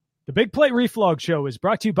The Big Play Reflog Show is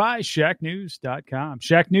brought to you by ShackNews.com.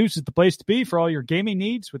 Shack News is the place to be for all your gaming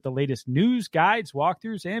needs with the latest news, guides,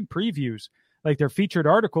 walkthroughs, and previews, like their featured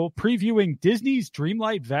article previewing Disney's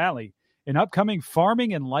Dreamlight Valley, an upcoming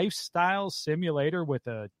farming and lifestyle simulator with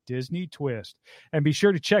a Disney twist. And be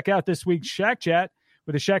sure to check out this week's Shack Chat,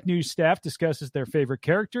 where the Shack News staff discusses their favorite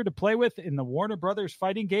character to play with in the Warner Brothers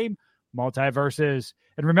fighting game Multiverses.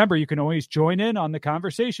 And remember, you can always join in on the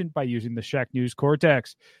conversation by using the Shack News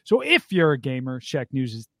Cortex. So if you're a gamer, Shack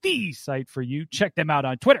News is the site for you. Check them out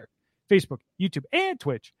on Twitter, Facebook, YouTube, and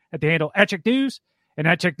Twitch at the handle @CheckNews and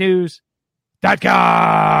at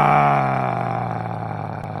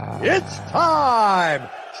CheckNews.com. It's time!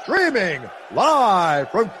 Streaming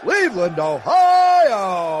live from Cleveland,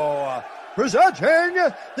 Ohio, presenting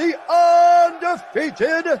the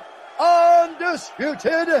undefeated,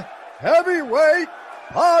 undisputed heavyweight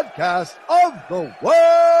podcast of the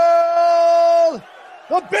world,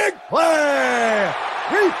 the Big Play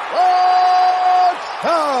Reflog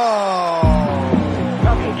Show.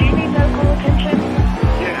 Okay, do you need medical attention?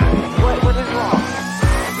 Yeah. What is wrong?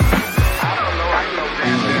 I don't know. I know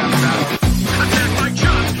damn now. Attack by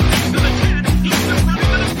Chuck. To the 10. He's the running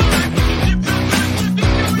to the 5. It's time!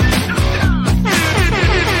 The Big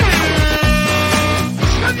Play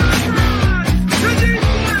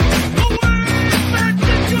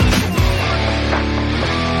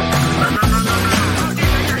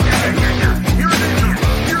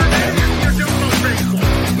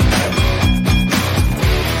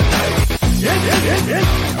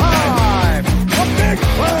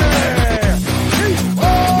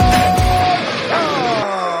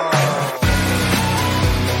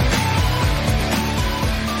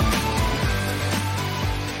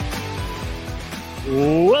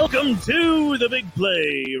Show. Welcome to the Big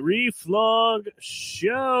Play Reflog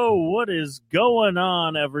Show. What is going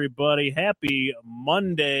on, everybody? Happy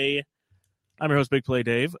Monday. I'm your host, Big Play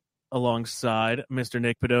Dave, alongside Mr.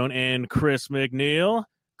 Nick Padone and Chris McNeil.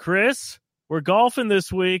 Chris, we're golfing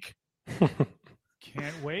this week.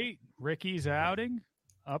 Can't wait. Ricky's outing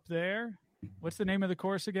up there. What's the name of the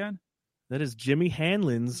course again? That is Jimmy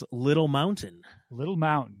Hanlon's Little Mountain. Little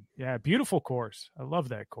Mountain. Yeah, beautiful course. I love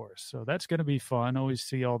that course. So that's going to be fun. Always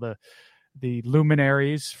see all the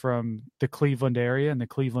luminaries from the Cleveland area and the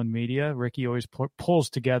Cleveland media. Ricky always pulls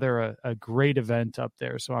together a great event up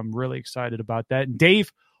there. So I'm really excited about that. And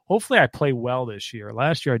Dave, hopefully I play well this year.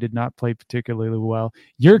 Last year I did not play particularly well.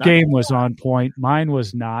 Your game was on point. Mine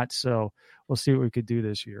was not. So we'll see what we could do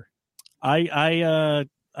this year. I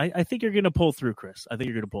think you're going to pull through, Chris. I think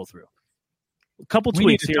you're going to pull through. A couple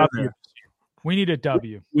tweets here. We need a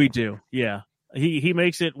W. We do. Yeah. He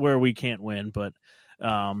makes it where we can't win, but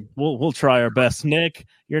we'll try our best. Nick,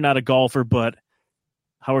 you're not a golfer, but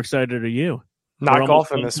how excited are you? Not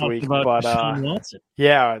golfing this week, but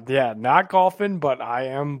yeah, not golfing, but I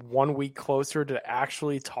am 1 week closer to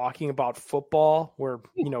actually talking about football, where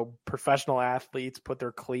professional athletes put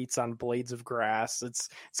their cleats on blades of grass. It's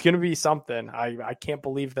going to be something. I can't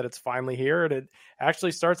believe that it's finally here, and it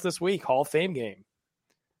actually starts this week. Hall of Fame game.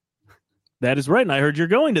 That is right, and I heard you're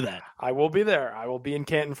going to that. I will be there. I will be in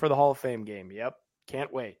Canton for the Hall of Fame game. Yep,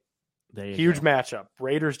 can't wait. Huge matchup.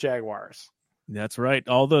 Raiders Jaguars. That's right.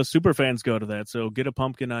 All the super fans go to that, so get a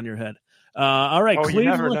pumpkin on your head. All right,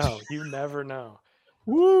 Cleveland. You never know.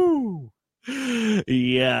 Woo!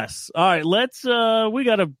 Yes. All right, let's we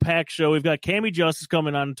got a packed show. We've got Cammie Justice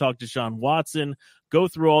coming on to talk to Deshaun Watson, go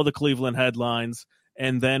through all the Cleveland headlines,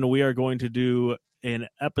 and then we are going to do an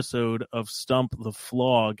episode of Stump the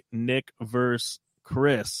Flog, Nick versus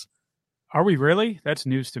Chris. Are we really? That's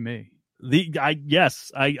news to me. I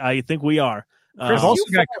think we are. I've also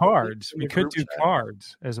got cards. We could do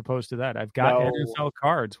cards as opposed to that. I've got NFL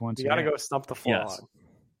cards once. You got to go Stump the Flog. Yes.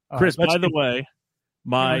 Chris, by the way,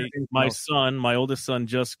 my oldest son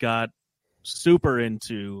just got super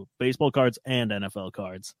into baseball cards and NFL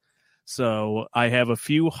cards. So I have a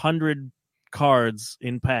few hundred cards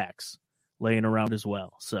in packs laying around as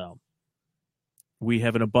well. So we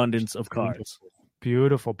have an abundance of cards.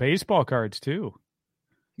 Beautiful. Baseball cards too.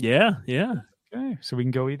 Yeah. Okay, so we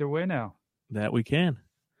can go either way now. That we can.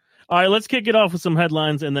 All right, let's kick it off with some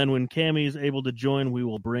headlines, and then when Cammie is able to join, we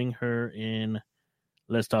will bring her in.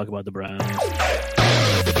 Let's talk about the Browns.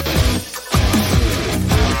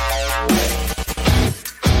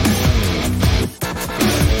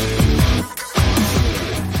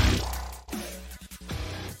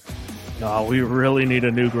 Oh, we really need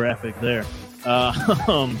a new graphic there.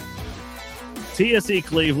 TSE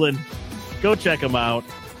Cleveland, go check them out.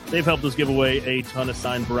 They've helped us give away a ton of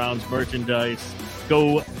signed Browns merchandise.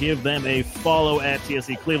 Go give them a follow at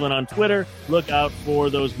TSE Cleveland on Twitter. Look out for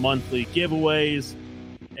those monthly giveaways.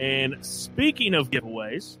 And speaking of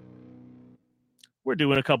giveaways, we're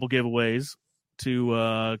doing a couple giveaways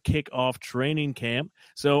to kick off training camp.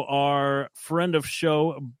 So our friend of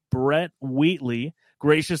show, Brett Wheatley,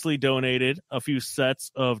 graciously donated a few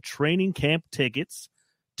sets of training camp tickets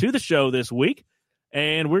to the show this week,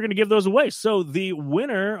 and we're going to give those away. So the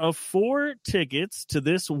winner of 4 tickets to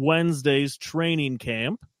this Wednesday's training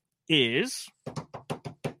camp is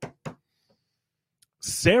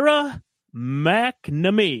Sarah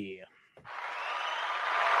McNamee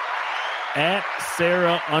at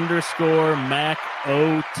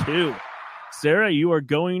Sarah_Mac02. Sarah, you are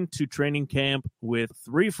going to training camp with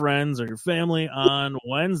 3 friends or your family on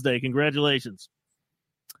Wednesday. Congratulations.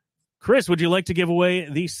 Chris, would you like to give away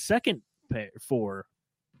the second pair for?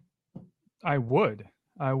 I would.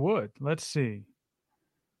 Let's see.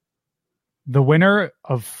 The winner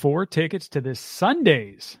of 4 tickets to this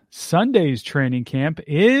Sunday's training camp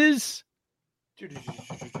is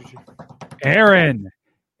Aaron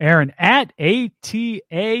at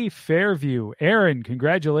ATA Fairview. Aaron,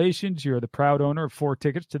 congratulations. You're the proud owner of 4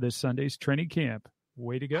 tickets to this Sunday's training camp.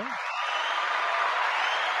 Way to go.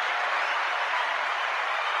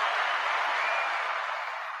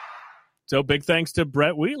 So big thanks to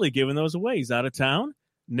Brett Wheatley giving those away. He's out of town.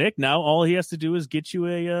 Nick, now all he has to do is get you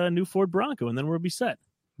a new Ford Bronco, and then we'll be set.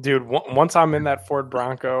 Dude, once I'm in that Ford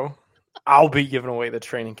Bronco, I'll be giving away the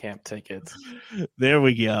training camp tickets. There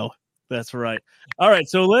we go. That's right. All right,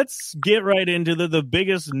 so let's get right into the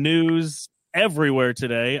biggest news everywhere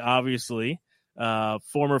today, obviously.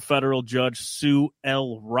 Former federal judge Sue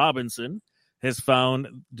L. Robinson has found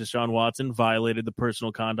Deshaun Watson violated the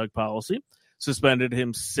personal conduct policy, suspended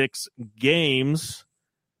him 6 games.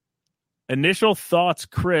 Initial thoughts,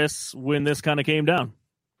 Chris, when this kind of came down?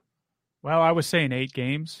 Well, I was saying 8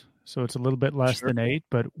 games, so it's a little bit less than 8,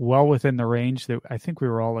 but well within the range that I think we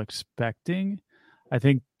were all expecting. I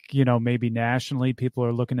think, maybe nationally people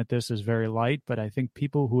are looking at this as very light, but I think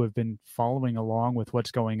people who have been following along with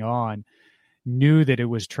what's going on knew that it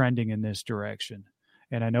was trending in this direction.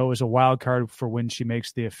 And I know it was a wild card for when she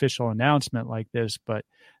makes the official announcement like this, but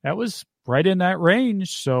that was right in that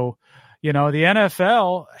range. So, the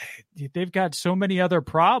NFL, they've got so many other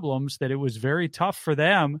problems that it was very tough for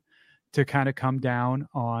them to kind of come down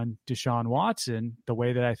on Deshaun Watson the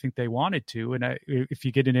way that I think they wanted to. And if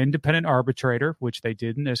you get an independent arbitrator, which they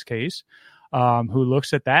did in this case, who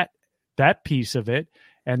looks at that piece of it,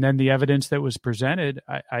 and then the evidence that was presented,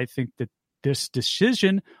 I think that this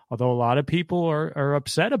decision, although a lot of people are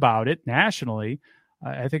upset about it nationally,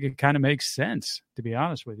 I think it kind of makes sense, to be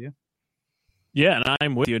honest with you. Yeah, and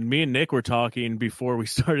I'm with you. And me and Nick were talking before we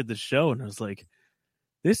started the show, and I was like,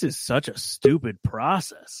 this is such a stupid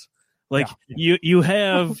process. Like, you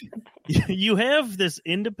have this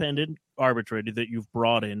independent arbitrator that you've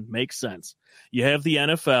brought in, makes sense. You have the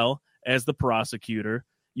NFL as the prosecutor.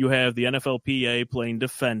 You have the NFLPA playing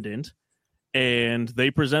defendant, and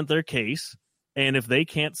they present their case. And if they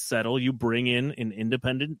can't settle, you bring in an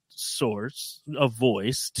independent source, a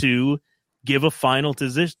voice, to give a final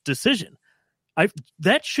decision.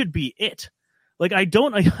 That should be it. Like, I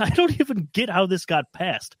don't even get how this got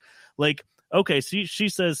passed. Like, okay, so she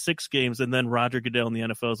says 6 games, and then Roger Goodell in the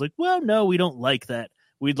NFL is like, well, no, we don't like that.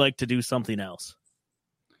 We'd like to do something else.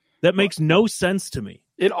 That makes no sense to me.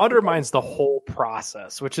 It undermines the whole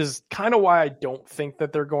process, which is kind of why I don't think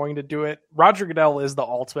that they're going to do it. Roger Goodell is the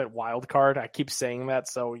ultimate wild card. I keep saying that,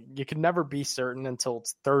 so you can never be certain until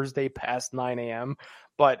it's Thursday past 9 a.m.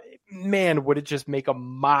 But, man, would it just make a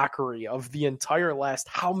mockery of the entire last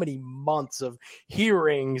how many months of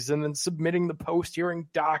hearings and then submitting the post-hearing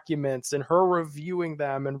documents and her reviewing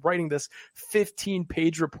them and writing this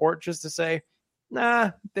 15-page report just to say,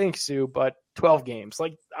 nah, thanks, Sue, but 12 games.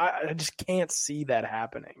 Like, I just can't see that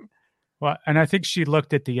happening. Well, and I think she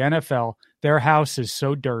looked at the NFL. Their house is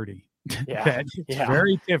so dirty that it's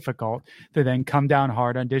very difficult to then come down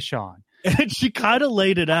hard on Deshaun. And she kind of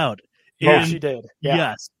laid it out. Oh, she did. Yeah.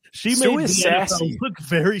 Yes. She Sue made is the sassy. NFL look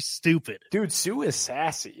very stupid. Dude, Sue is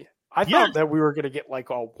sassy. I thought that we were going to get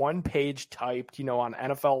like a 1-page typed, on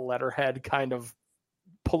NFL letterhead kind of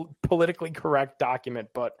politically correct document.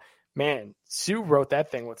 But, man, Sue wrote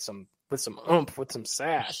that thing with some oomph, with some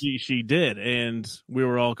sass. She did, and we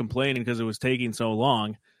were all complaining because it was taking so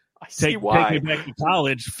long. I see why. Take me back to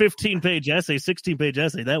college, 15-page essay, 16-page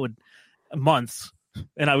essay, that would months,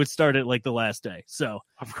 and I would start it like the last day. So,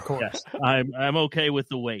 of course, yes, I'm okay with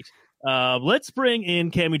the wait. Let's bring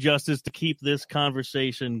in Cammie Justice to keep this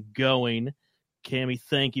conversation going. Cammie,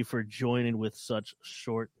 thank you for joining with such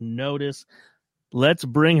short notice. Let's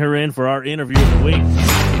bring her in for our interview of the week.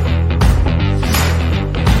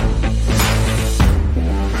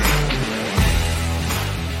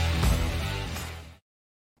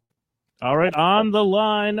 All right, on the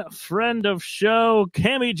line, friend of show,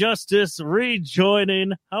 Cammie Justice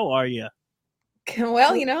rejoining. How are you?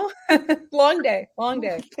 Well, long day.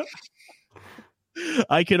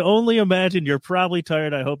 I can only imagine you're probably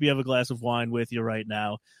tired. I hope you have a glass of wine with you right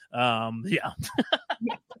now. Yeah.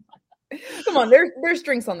 Come on, there's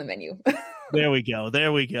drinks on the menu. There we go.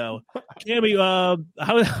 Cammie,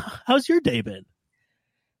 how's your day been?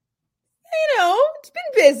 It's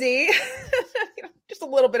been busy. Just a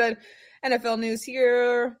little bit of NFL news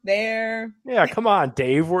here, there. Yeah, come on,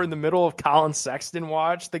 Dave. We're in the middle of Colin Sexton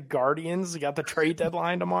watch. The Guardians got the trade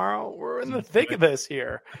deadline tomorrow. We're in the thick of this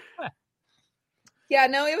here. Yeah,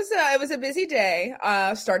 no, it was a busy day.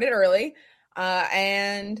 Started early,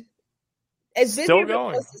 and as busy Still as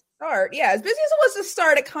going. it was to start. Yeah, as busy as it was to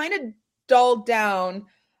start, it kind of dulled down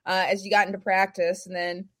as you got into practice, and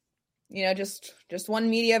then just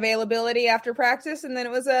one media availability after practice, and then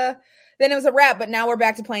it was a wrap. But now we're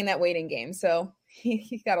back to playing that waiting game, so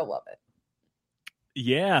you gotta love it.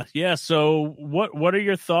 Yeah. So what are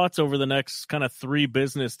your thoughts over the next kind of 3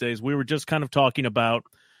 business days? We were just kind of talking about,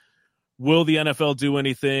 will the NFL do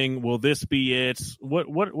anything? Will this be it?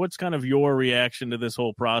 What's kind of your reaction to this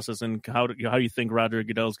whole process, and how you think Roger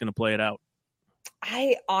Goodell is going to play it out?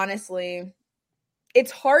 I honestly,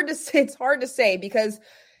 it's hard to say because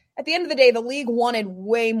at the end of the day, the league wanted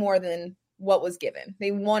way more than what was given.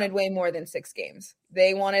 They wanted way more than 6 games.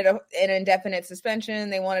 They wanted an indefinite suspension.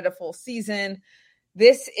 They wanted a full season.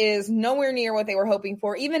 This is nowhere near what they were hoping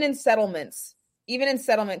for. Even in settlement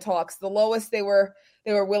talks, the lowest they were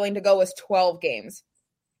willing to go was 12 games.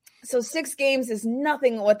 So 6 games is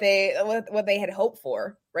nothing what they had hoped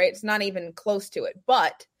for, right? It's not even close to it.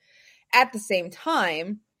 But at the same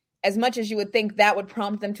time, as much as you would think that would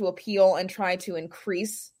prompt them to appeal and try to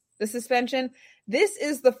increase the suspension, this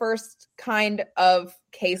is the first kind of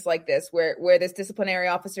case like this where this disciplinary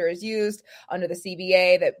officer is used under the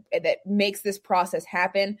CBA that makes this process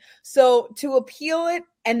happen. So to appeal it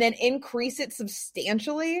and then increase it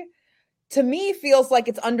substantially, to me, feels like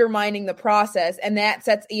it's undermining the process, and that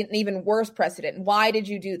sets an even worse precedent. Why did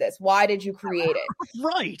you do this? Why did you create it?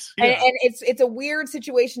 Right. Yeah. And it's a weird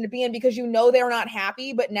situation to be in because they're not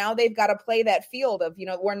happy, but now they've got to play that field of,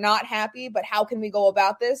 we're not happy, but how can we go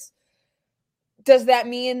about this? Does that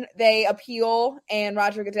mean they appeal and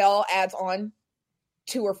Roger Goodell adds on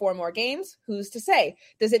 2 or 4 more games? Who's to say?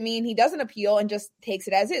 Does it mean he doesn't appeal and just takes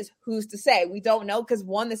it as is? Who's to say? We don't know because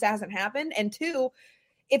 1, this hasn't happened, and 2,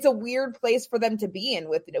 it's a weird place for them to be in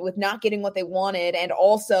with not getting what they wanted and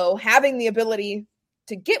also having the ability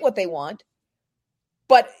to get what they want,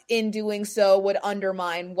 but in doing so would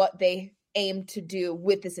undermine what they aim to do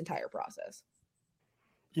with this entire process.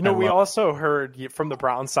 We also heard from the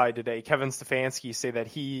Browns side today, Kevin Stefanski say that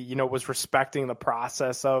he, was respecting the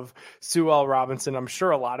process of Sue L. Robinson. I'm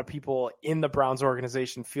sure a lot of people in the Browns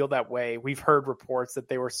organization feel that way. We've heard reports that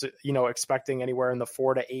they were, expecting anywhere in the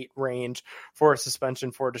 4 to 8 range for a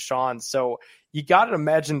suspension for Deshaun. So you got to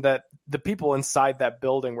imagine that the people inside that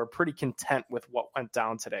building were pretty content with what went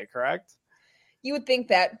down today, correct? You would think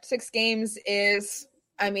that 6 games is,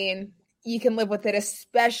 you can live with it,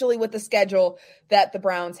 especially with the schedule that the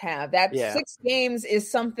Browns have. That 6 games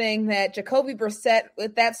is something that Jacoby Brissett,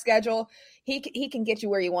 with that schedule, he can get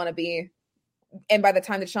you where you want to be. And by the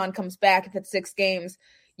time that Deshaun comes back, if it's 6 games,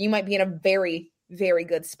 you might be in a very, very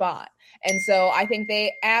good spot. And so I think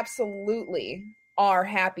they absolutely are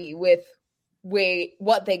happy with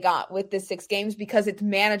what they got with this 6 games because it's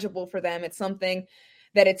manageable for them. It's something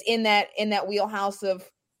that it's in that wheelhouse of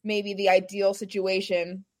maybe the ideal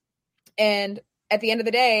situation. And at the end of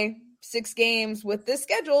the day, 6 games with this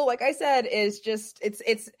schedule, like I said, is just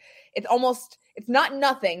it's not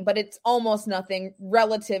nothing, but it's almost nothing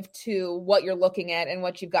relative to what you're looking at and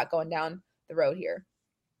what you've got going down the road here.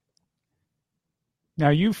 Now,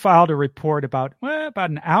 you filed a report about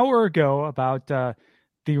an hour ago about the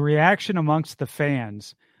reaction amongst the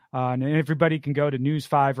fans. And everybody can go to News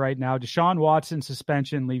 5 right now. Deshaun Watson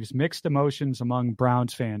suspension leaves mixed emotions among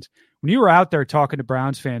Browns fans. When you were out there talking to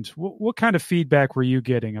Browns fans, what kind of feedback were you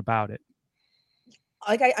getting about it?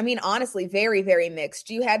 Honestly, very, very mixed.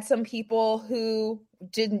 You had some people who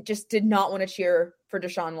did not want to cheer for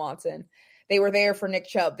Deshaun Watson. They were there for Nick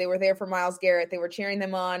Chubb. They were there for Myles Garrett. They were cheering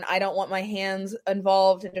them on. I don't want my hands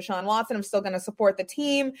involved in Deshaun Watson. I'm still going to support the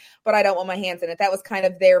team, but I don't want my hands in it. That was kind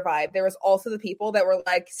of their vibe. There was also the people that were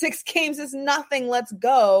like, 6 games is nothing. Let's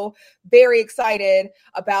go. Very excited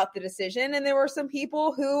about the decision. And there were some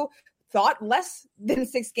people who thought less than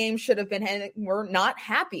 6 games should have been and were not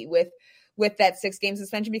happy with that 6 game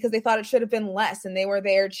suspension because they thought it should have been less. And they were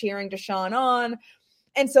there cheering Deshaun on.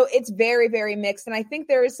 And so it's very, very mixed. And I think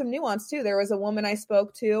there is some nuance too. There was a woman I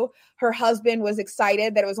spoke to. Her husband was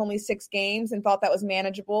excited that it was only 6 games and thought that was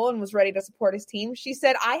manageable and was ready to support his team. She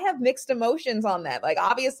said, I have mixed emotions on that. Like,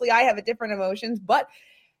 obviously I have a different emotions, but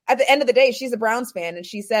at the end of the day, she's a Browns fan. And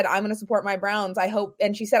she said, I'm going to support my Browns. I hope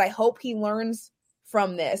he learns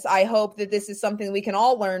from this. I hope that this is something we can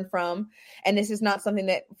all learn from. And this is not something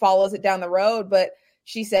that follows it down the road. But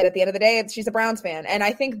she said at the end of the day, she's a Browns fan. And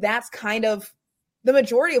I think that's kind of the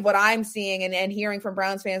majority of what I'm seeing and hearing from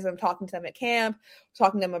Browns fans. I'm talking to them at camp,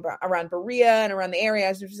 talking to them around Berea and around the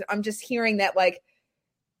area. I'm just hearing that, like,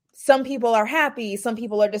 some people are happy, some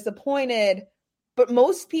people are disappointed, but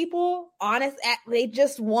most people, they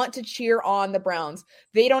just want to cheer on the Browns.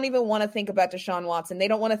 They don't even want to think about Deshaun Watson. They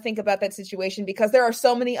don't want to think about that situation because there are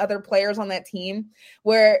so many other players on that team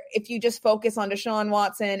where if you just focus on Deshaun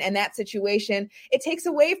Watson and that situation, it takes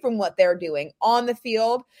away from what they're doing on the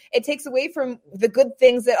field. It takes away from the good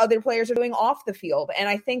things that other players are doing off the field. And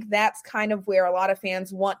I think that's kind of where a lot of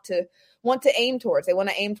fans want to aim towards. They want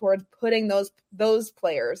to aim towards putting those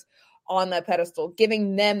players on the pedestal,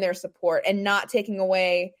 giving them their support and not taking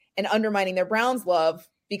away and undermining their Browns love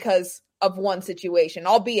because of one situation,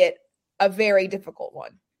 albeit a very difficult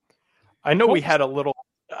one. I know we had a little,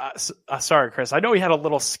 sorry, Chris. I know we had a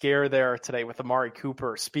little scare there today with Amari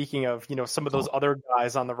Cooper. Speaking of, some of those other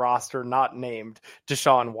guys on the roster not named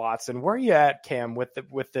Deshaun Watson, where are you at, Cam, with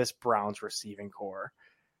this Browns receiving core?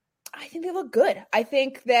 I think they look good. I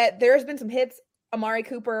think that there's been some hits. Amari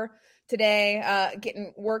Cooper today,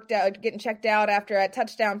 getting worked out, getting checked out after a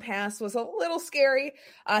touchdown pass was a little scary.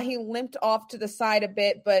 He limped off to the side a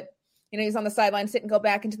bit, but he's on the sidelines, didn't go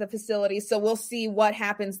back into the facility. So we'll see what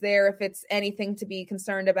happens there. If it's anything to be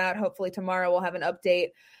concerned about, hopefully tomorrow we'll have an update.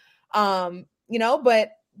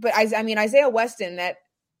 But Isaiah Weston, that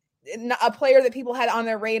a player that people had on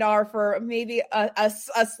their radar for maybe a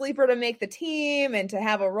sleeper to make the team and to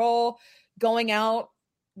have a role, going out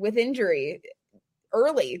with injury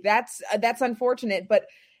early. That's unfortunate, but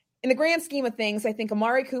in the grand scheme of things, I think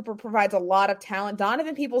Amari Cooper provides a lot of talent.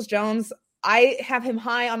 Donovan Peoples-Jones, I have him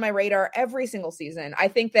high on my radar every single season. I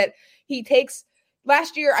think that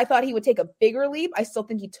last year I thought he would take a bigger leap. I still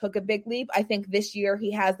think he took a big leap. I think this year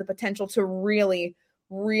he has the potential to really,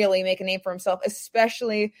 really make a name for himself,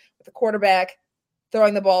 especially with the quarterback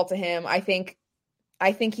throwing the ball to him. I think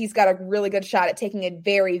he's got a really good shot at taking a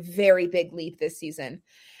very, very big leap this season.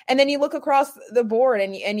 And then you look across the board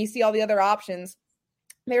and you see all the other options.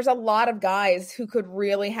 There's a lot of guys who could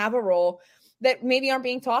really have a role that maybe aren't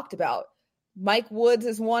being talked about. Mike Woods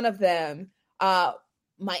is one of them.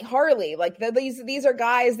 Mike Harley, like these are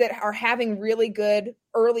guys that are having really good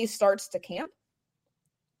early starts to camp.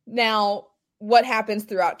 Now, what happens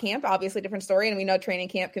throughout camp? Obviously, different story. And we know training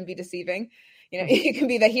camp can be deceiving. You can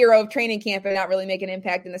be the hero of training camp and not really make an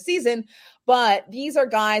impact in the season. But these are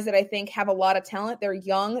guys that I think have a lot of talent. They're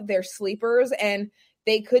young, they're sleepers, and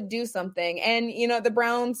they could do something. And, the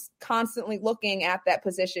Browns constantly looking at that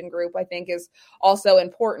position group, I think, is also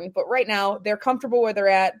important. But right now, they're comfortable where they're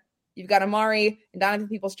at. You've got Amari and Donovan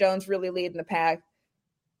Peoples-Jones really leading the pack.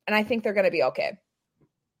 And I think they're going to be okay.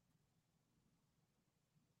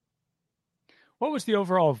 What was the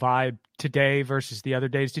overall vibe today versus the other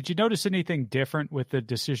days? Did you notice anything different with the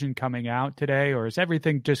decision coming out today, or has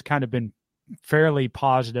everything just kind of been fairly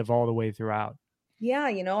positive all the way throughout? Yeah,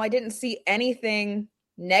 I didn't see anything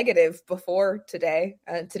negative before today.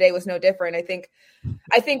 Today was no different. I think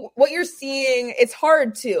what you're seeing, it's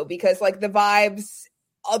hard too, because like the vibes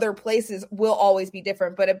other places will always be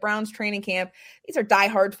different. But at Browns training camp, these are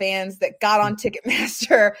diehard fans that got on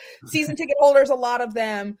Ticketmaster, season ticket holders, a lot of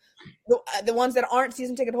them. The ones that aren't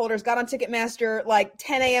season ticket holders got on Ticketmaster like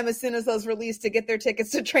 10 a.m. as soon as those released to get their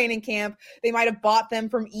tickets to training camp. They might have bought them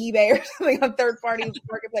from eBay or something on third-party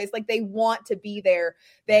marketplace. Like, they want to be there.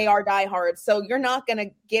 They are diehards. So you're not going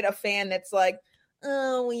to get a fan that's like,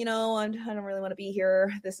 oh, I don't really want to be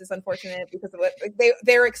here. This is unfortunate because of what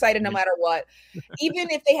they're excited no matter what.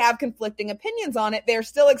 Even if they have conflicting opinions on it, they're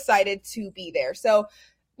still excited to be there. So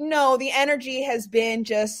no, the energy has been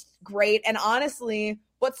just great. And honestly,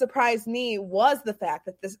 what surprised me was the fact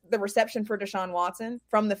that the reception for Deshaun Watson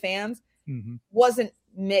from the fans wasn't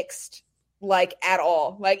mixed like at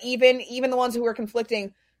all. Like even the ones who were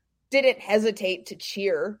conflicting didn't hesitate to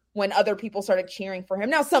cheer when other people started cheering for him.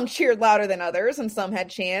 Now, some cheered louder than others, and some had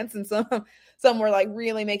chants, and some were like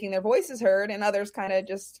really making their voices heard, and others kind of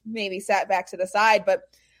just maybe sat back to the side. But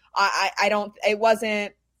it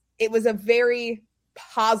was a very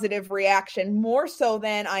positive reaction, more so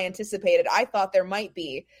than I anticipated. I thought there might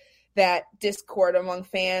be that discord among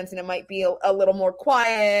fans, and it might be a little more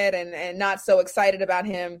quiet and not so excited about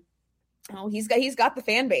him. Oh, he's got the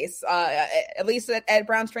fan base, at least at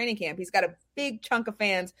Browns training camp. He's got a big chunk of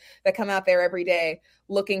fans that come out there every day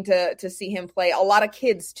looking to see him play. A lot of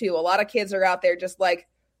kids too. A lot of kids are out there just like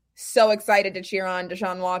so excited to cheer on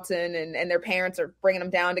Deshaun Watson, and their parents are bringing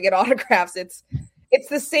them down to get autographs. It's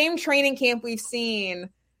the same training camp we've seen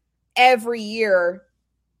every year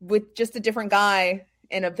with just a different guy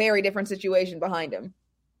in a very different situation behind him.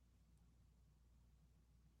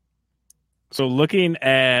 So looking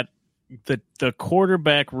at the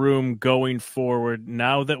quarterback room going forward,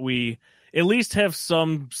 now that we at least have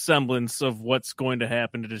some semblance of what's going to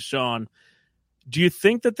happen to Deshaun, do you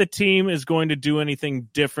think that the team is going to do anything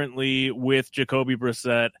differently with Jacoby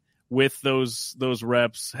Brissett, with those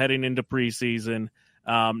reps heading into preseason,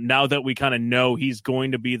 now that we kind of know he's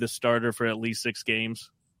going to be the starter for at least 6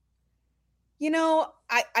 games?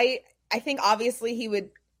 I think obviously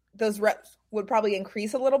those reps would probably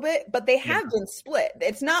increase a little bit, but they have been split.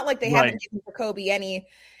 It's not like they haven't given Jacoby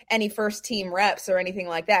any first team reps or anything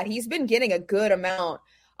like that. He's been getting a good amount.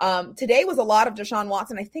 Today was a lot of Deshaun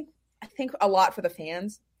Watson. I think a lot for the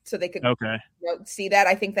fans, so they could see that.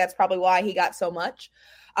 I think that's probably why he got so much.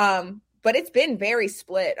 But it's been very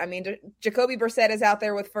split. I mean, Jacoby Brissett is out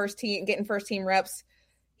there with getting first team reps.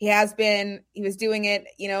 He was doing it,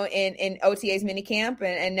 in OTA's minicamp,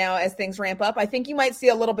 and now as things ramp up, I think you might see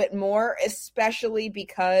a little bit more, especially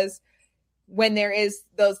because when there is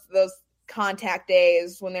those contact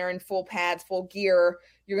days, when they're in full pads, full gear,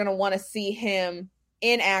 you're going to want to see him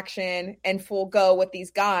in action and full go with these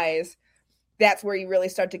guys. That's where you really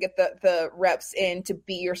start to get the reps in to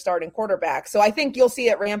be your starting quarterback. So I think you'll see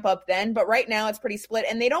it ramp up then, but right now it's pretty split,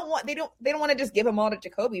 and they don't want to just give them all to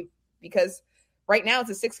Jacoby, because right now it's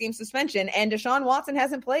a 6-game suspension, and Deshaun Watson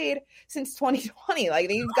hasn't played since 2020.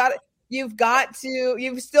 Like you've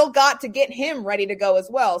still got to get him ready to go as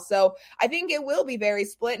well. So I think it will be very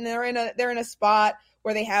split, and they're in a spot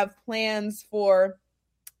where they have plans for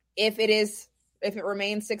if it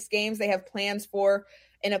remains 6 games, they have plans for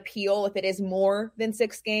an appeal. If it is more than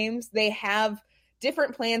 6 games, they have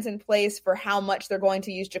different plans in place for how much they're going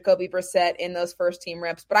to use Jacoby Brissett in those first team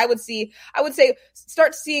reps. But I would say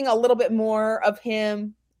start seeing a little bit more of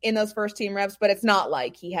him in those first team reps, but it's not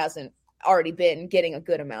like he hasn't already been getting a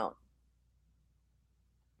good amount.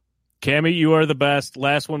 Cammie, you are the best.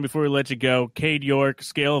 Last one before we let you go. Cade York,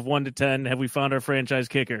 scale of 1 to 10. Have we found our franchise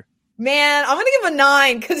kicker? Man, I'm going to give him a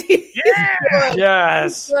 9 because he's good.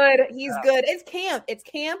 Yes. He's good. He's good. It's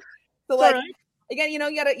camp. So like, again, you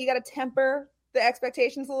gotta temper the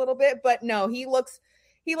expectations a little bit, but no, he looks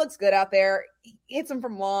good out there. He hits them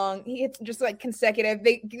from long. He hits just like consecutive.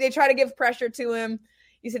 They try to give pressure to him.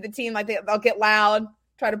 You see the team, like they'll get loud,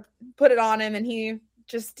 try to put it on him, and he's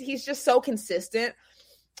just so consistent.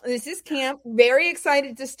 This is camp. Very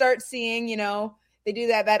excited to start seeing, they do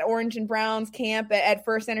that orange and browns camp at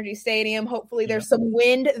First Energy Stadium. Hopefully there's some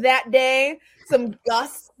wind that day, some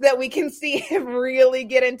gusts that we can see him really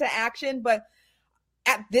get into action. But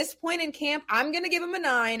at this point in camp, I'm going to give him a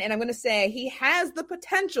 9, and I'm going to say he has the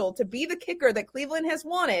potential to be the kicker that Cleveland has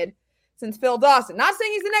wanted since Phil Dawson. Not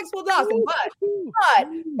saying he's the next Phil Dawson, but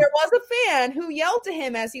there was a fan who yelled to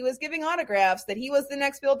him as he was giving autographs that he was the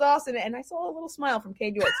next Phil Dawson, and I saw a little smile from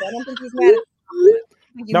Cade York, so I don't think he's mad at him.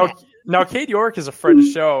 Now, Cade York is a friend of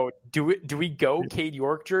the show. Do we go Cade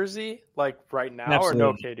York jersey like right now? Absolutely.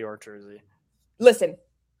 Or no Cade York jersey? Listen,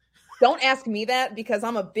 don't ask me that because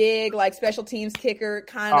I'm a big special teams kicker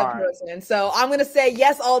kind of person. So I'm going to say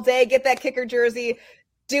yes all day. Get that kicker jersey.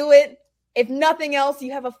 Do it. If nothing else,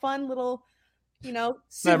 you have a fun little,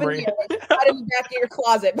 souvenir in the back of your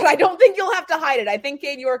closet. But I don't think you'll have to hide it. I think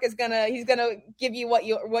Cade York he's gonna give you what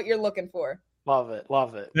you're looking for. Love it.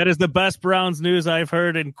 That is the best Browns news I've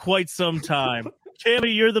heard in quite some time.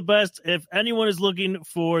 Cammie, you're the best. If anyone is looking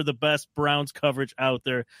for the best Browns coverage out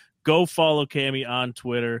there, go follow Cammie on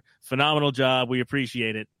Twitter. Phenomenal job. We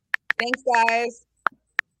appreciate it. Thanks, guys.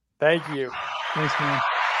 Thank you. Thanks, man.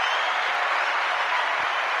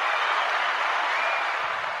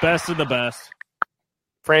 Best of the best.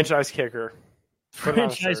 Franchise kicker.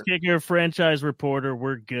 Franchise kicker, franchise reporter.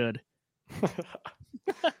 We're good.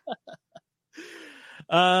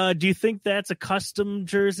 Do you think that's a custom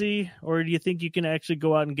jersey, or do you think you can actually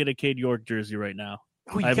go out and get a Cade York jersey right now?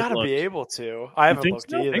 Oh, you got to be able to. I haven't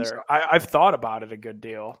looked either. So? I've thought about it a good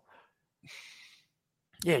deal.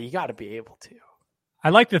 Yeah, you got to be able to. I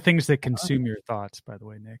like the things that consume your thoughts, by the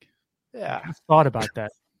way, Nick. Yeah. I've thought about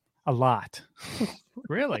that a lot.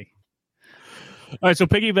 Really? All right, so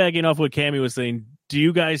piggybacking off what Cammie was saying, do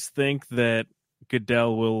you guys think that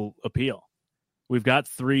Goodell will appeal? We've got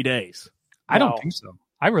 3 days. I don't think so.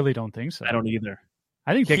 I really don't think so. I don't either.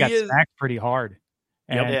 I think they got smacked pretty hard.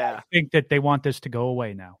 And I think that they want this to go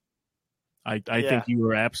away now. I think you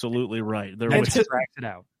were absolutely right. It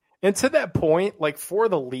out. And to that point, like for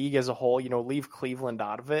the league as a whole, leave Cleveland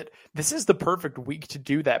out of it. This is the perfect week to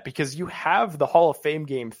do that because you have the Hall of Fame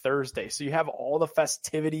game Thursday. So you have all the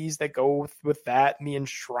festivities that go with that and the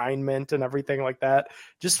enshrinement and everything like that.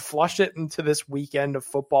 Just flush it into this weekend of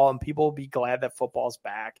football and people will be glad that football's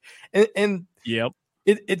back. And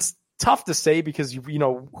it's tough to say because,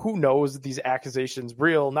 who knows these accusations,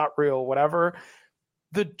 real, not real, whatever.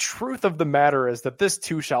 The truth of the matter is that this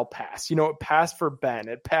too shall pass. It passed for Ben.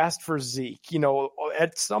 It passed for Zeke.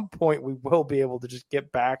 At some point we will be able to just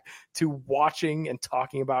get back to watching and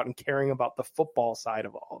talking about and caring about the football side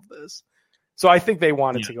of all of this. So I think they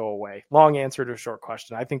want it to go away. Long answer to a short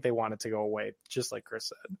question. I think they want it to go away, just like Chris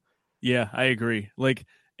said. Yeah, I agree.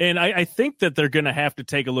 And I think that they're going to have to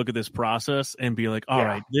take a look at this process and be like, all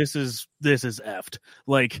right, this is effed.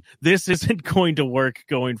 This isn't going to work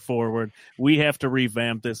going forward. We have to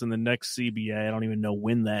revamp this in the next CBA. I don't even know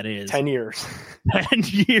when that is. 10 years. 10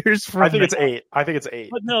 years from I think it's 8.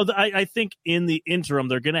 But no, I think in the interim,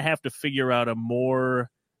 they're going to have to figure out a more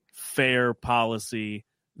fair policy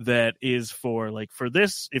that is for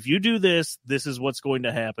this. If you do this, this is what's going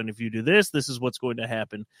to happen. If you do this, this is what's going to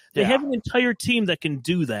happen. They have an entire team that can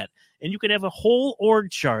do that. And you could have a whole org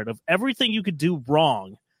chart of everything you could do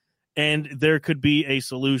wrong. And there could be a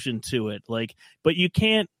solution to it. But you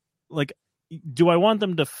can't, do I want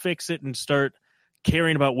them to fix it and start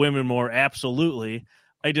caring about women more? Absolutely.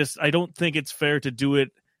 I don't think it's fair to do it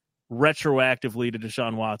retroactively to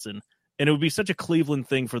Deshaun Watson. And it would be such a Cleveland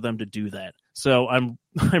thing for them to do that. So I'm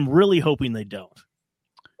really hoping they don't.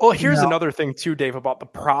 Well, here's another thing too, Dave, about the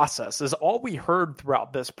process is all we heard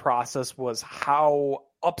throughout this process was how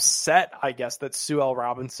upset, I guess, that Sue L.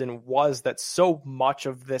 Robinson was that so much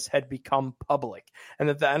of this had become public and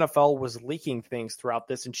that the NFL was leaking things throughout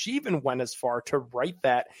this. And she even went as far to write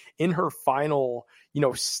that in her final,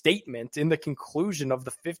 statement in the conclusion of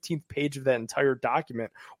the 15th page of that entire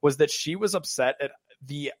document was that she was upset at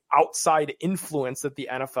the outside influence that the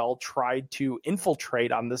NFL tried to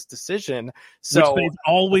infiltrate on this decision. So which they've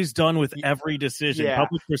always done with every decision.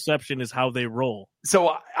 Public perception is how they roll.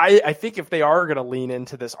 So I think if they are going to lean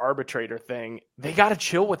into this arbitrator thing, they got to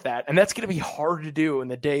chill with that. And that's going to be hard to do in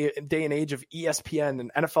the day and age of ESPN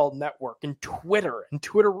and NFL Network and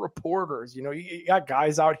Twitter reporters. You got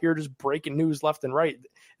guys out here just breaking news left and right.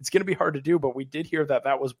 It's going to be hard to do, but we did hear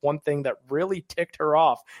that was one thing that really ticked her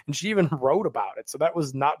off. And she even wrote about it. So that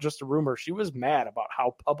was not just a rumor. She was mad about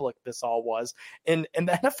how public this all was. And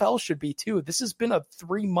the NFL should be too. This has been a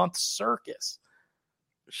 3-month circus.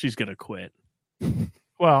 She's going to quit.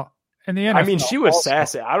 Well, and the NFL she was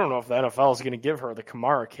sassy. I don't know if the NFL is going to give her the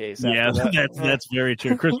Kamara case. Yeah, that's very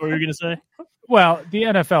true. Chris, what were you going to say? Well, the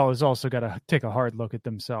NFL has also got to take a hard look at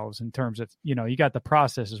themselves in terms of, you got the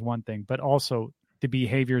process is one thing, but also the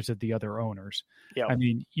behaviors of the other owners. Yep. I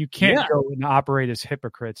mean, you can't go and operate as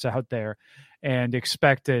hypocrites out there and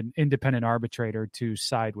expect an independent arbitrator to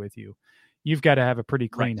side with you. You've got to have a pretty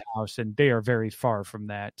clean house, and they are very far from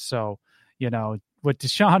that. So, what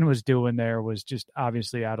Deshaun was doing there was just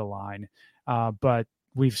obviously out of line. But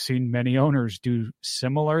we've seen many owners do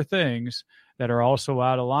similar things that are also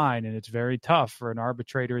out of line, and it's very tough for an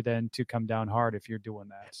arbitrator then to come down hard if you're doing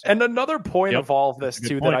that. So. And another point of all of this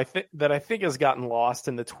too that I think has gotten lost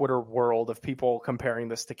in the Twitter world of people comparing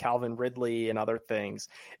this to Calvin Ridley and other things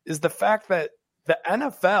is the fact that the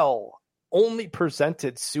NFL only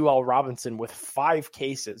presented Sue L. Robinson with 5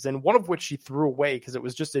 cases, and one of which she threw away because it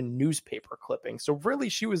was just a newspaper clipping. So really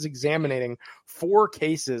she was examining 4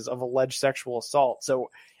 cases of alleged sexual assault.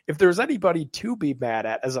 So if there's anybody to be mad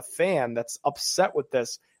at as a fan that's upset with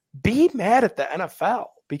this, be mad at the NFL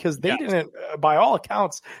because they didn't, by all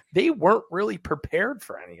accounts, they weren't really prepared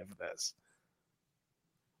for any of this.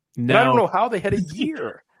 No. I don't know how they had a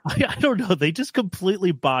year. I don't know. They just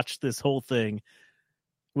completely botched this whole thing,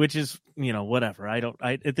 which is, whatever.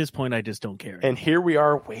 At this point, I just don't care. And here we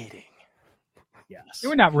are waiting. Yes.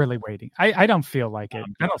 We're not really waiting. I don't feel like it.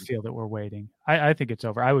 I don't feel that we're waiting. I think it's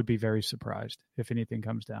over. I would be very surprised if anything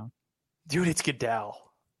comes down. Dude, it's Goodell.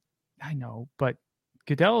 I know, but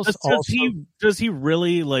Goodell's does he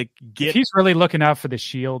really get? If he's really looking out for the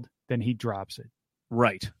shield, then he drops it.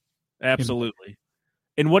 Right. Absolutely.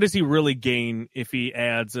 And what does he really gain if he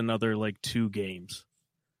adds another 2 games?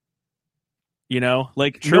 True. No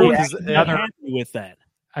one's happy with that.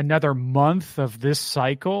 another month of this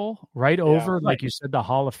cycle over, like you said, the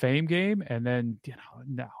Hall of Fame game, and then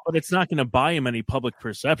no. But it's not going to buy him any public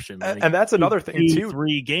perception. Like, and that's another thing too.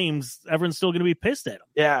 3 games, everyone's still going to be pissed at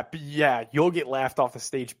him. Yeah, you'll get laughed off the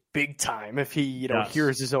stage big time if he,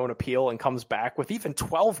 hears his own appeal and comes back with even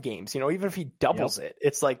 12 games. Even if he doubles it,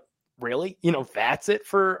 it's like, really, that's it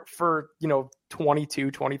for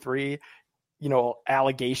 22, 23,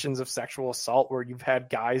 allegations of sexual assault where you've had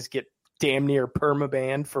guys get damn near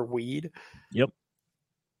permabanned for weed. Yep.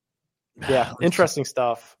 Yeah, interesting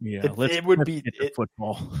stuff. Yeah, it would be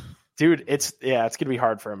football, dude. It's gonna be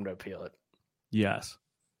hard for him to appeal it. Yes.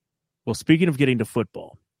 Well, speaking of getting to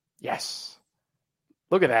football, yes.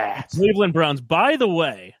 Look at that, Cleveland Browns. By the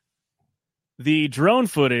way, the drone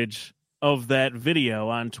footage of that video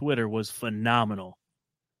on Twitter was phenomenal.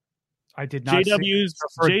 I did not. JW's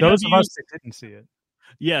for those of us that didn't see it.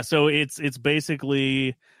 Yeah, so it's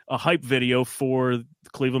basically a hype video for the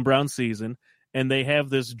Cleveland Browns season, and they have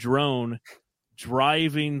this drone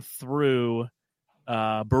driving through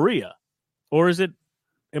Berea. Or is it?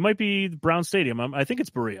 It might be Brown Stadium. I think it's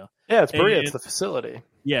Berea. Yeah, it's Berea. It's the facility.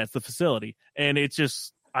 Yeah, it's the facility. And it's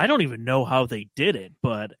just, I don't even know how they did it,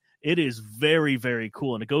 but it is very, very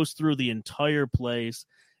cool. And it goes through the entire place.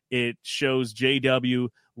 It shows JW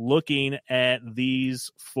looking at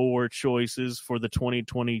these 4 choices for the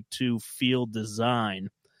 2022 field design.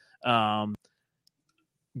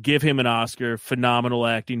 Give him an Oscar. Phenomenal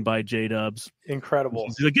acting by J-Dubs. Incredible.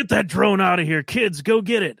 He's like, get that drone out of here, kids. Go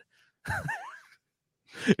get it.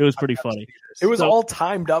 It was pretty funny. It was all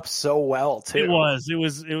timed up so well, too. It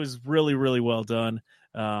was really, really well done.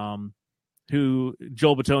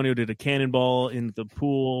 Joel Bitonio did a cannonball in the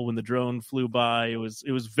pool when the drone flew by. It was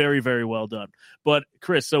very, very well done. But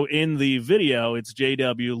Chris, so in the video, it's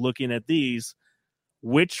JW looking at these.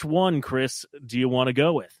 Which one, Chris, do you want to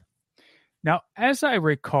go with? Now, as I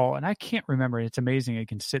recall, and I can't remember, it's amazing I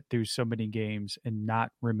can sit through so many games and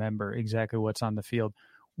not remember exactly what's on the field.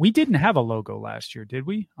 We didn't have a logo last year, did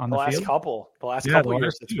we? On the last field? couple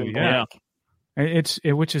years, it's been blank.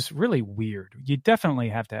 Which is really weird. You definitely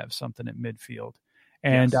have to have something at midfield.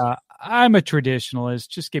 And I'm a traditionalist.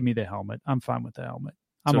 Just give me the helmet. I'm fine with the helmet.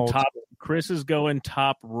 Chris is going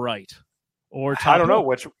top right, or top I don't know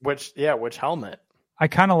which helmet. I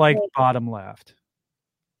kind of like bottom left.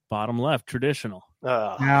 Bottom left, traditional.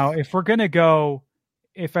 Now, if I'm gonna go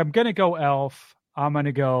elf, I'm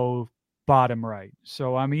gonna go bottom right.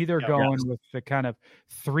 So I'm either going with the kind of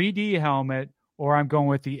 3D helmet, or I'm going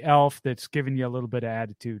with the elf that's giving you a little bit of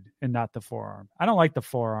attitude and not the forearm. I don't like the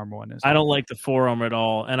forearm one. I don't like the forearm at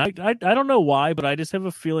all. And I don't know why, but I just have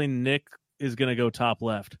a feeling Nick is going to go top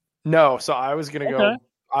left. No, so I was going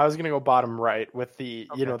to go bottom right with the,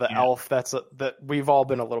 elf that we've all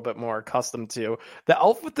been a little bit more accustomed to. The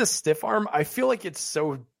elf with the stiff arm, I feel like it's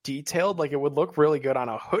so detailed, like it would look really good on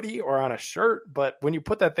a hoodie or on a shirt, but when you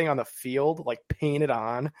put that thing on the field, like painted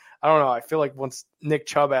on, I don't know, I feel like once Nick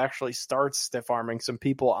Chubb actually starts stiff arming some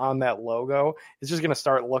people on that logo, it's just going to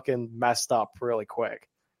start looking messed up really quick.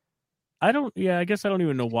 I guess I don't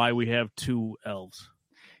even know why we have 2 elves.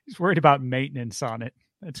 He's worried about maintenance on it.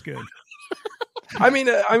 That's good. I mean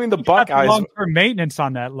the Buckeyes long-term maintenance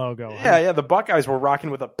on that logo. Yeah, the Buckeyes were rocking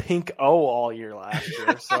with a pink O all year last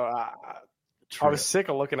year, so I was sick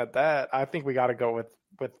of looking at that. I think we got to go with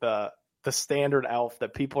the standard elf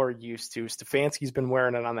that people are used to. Stefanski's been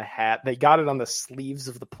wearing it on the hat. They got it on the sleeves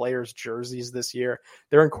of the players' jerseys this year.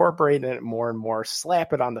 They're incorporating it more and more.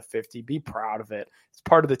 Slap it on the 50. Be proud of it. It's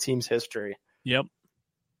part of the team's history. Yep.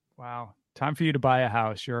 Wow. Time for you to buy a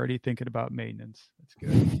house. You're already thinking about maintenance. That's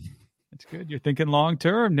good. That's good. You're thinking long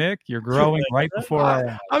term, Nick. You're growing right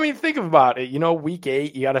before. I mean, think about it. Week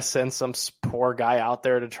 8, you got to send some poor guy out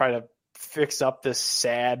there to try to fix up this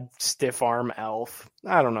sad stiff arm elf.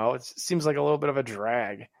 I don't know. It seems like a little bit of a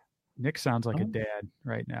drag. Nick sounds like a dad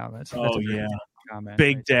right now. That's a comment.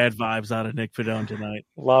 Big dad vibes out of Nick Fedone tonight.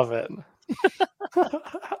 Love it.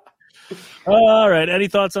 All right. Any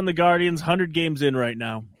thoughts on the Guardians? 100 games in right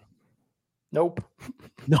now. Nope.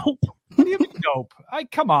 Nope. What do you mean nope?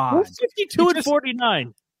 Come on. We're 52 and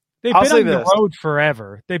 49. They've been on the road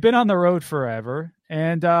forever. They've been on the road forever,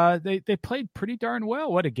 and they played pretty darn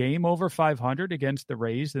well. What a game over 500 against the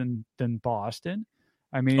Rays than Boston.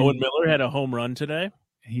 I mean, Owen Miller had a home run today.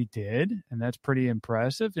 He did, and that's pretty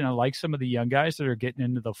impressive. Like some of the young guys that are getting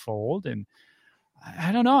into the fold, and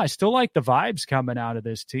I don't know. I still like the vibes coming out of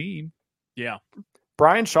this team. Yeah.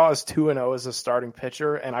 Brian Shaw is 2-0 as a starting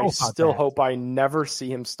pitcher, and I still hope I never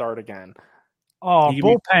see him start again. Oh,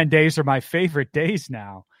 bullpen days are my favorite days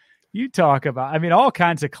now. You talk about, all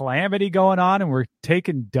kinds of calamity going on, and we're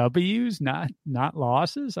taking W's, not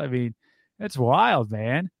losses. It's wild,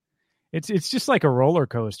 man. It's just like a roller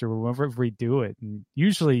coaster whenever we do it. And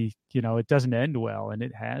usually, it doesn't end well, and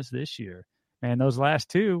it has this year. Man, those last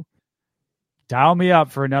two, dial me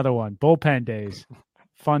up for another one. Bullpen days.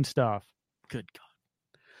 Fun stuff. Good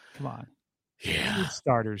God. Come on. Yeah. Who needs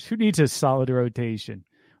starters? Who needs a solid rotation?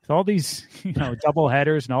 With all these, double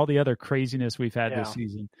headers and all the other craziness we've had this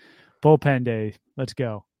season. Bullpen day. Let's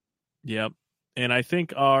go. Yep. And I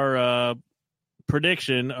think our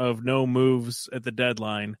prediction of no moves at the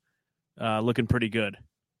deadline looking pretty good.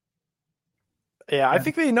 Yeah, I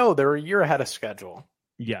think they know they're a year ahead of schedule.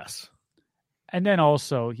 Yes. And then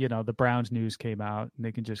also, the Browns news came out, and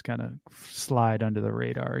they can just kind of slide under the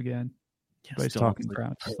radar again. Everybody's talking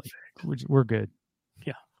Browns. We're good.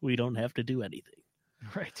 Yeah, we don't have to do anything.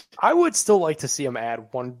 Right. I would still like to see them add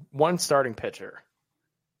one starting pitcher.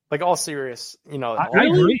 Like, all serious, I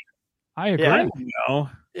agree.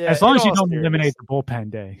 Yeah, as long as you don't eliminate the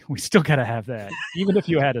bullpen day, we still got to have that, even if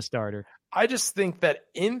you had a starter. I just think that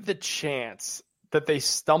in the chance that they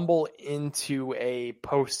stumble into a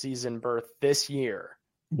postseason berth this year,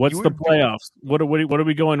 what's the playoffs? What are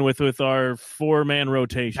we going with our 4-man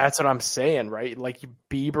rotation? That's what I'm saying, right? Like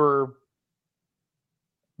Bieber,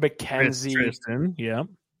 McKenzie, Tristan, yeah,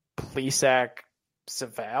 Plesac,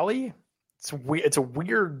 Savali. It's a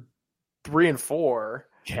weird 3 and 4.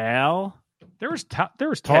 Cal. There was talk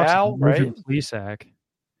Cal, of right? Plesac.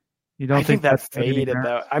 You don't I think that that's faded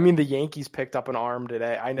though. I mean, the Yankees picked up an arm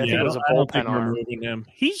today. I think it was a bullpen arm. Him.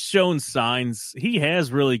 He's shown signs. He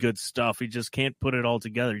has really good stuff. He just can't put it all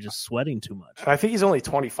together. He's just sweating too much. I think he's only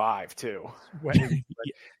 25 too.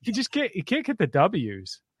 He just can't. He can't get the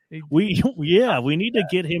W's. We need to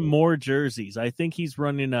get him more jerseys. I think he's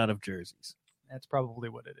running out of jerseys. That's probably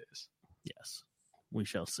what it is. Yes, we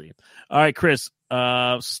shall see. All right, Chris.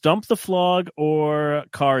 Stump the Flog or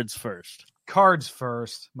cards first? Cards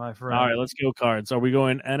first, my friend. All right, let's go cards. Are we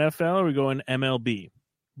going NFL or are we going MLB?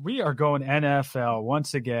 We are going NFL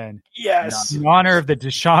once again. Yes. In honor of the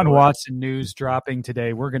Deshaun Watson news dropping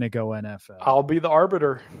today, we're going to go NFL. I'll be the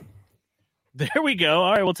arbiter. There we go.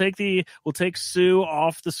 All right, we'll take Sue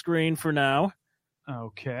off the screen for now.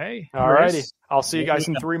 Okay. All righty. I'll see you guys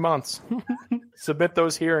in 3 months. Submit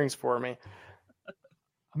those hearings for me.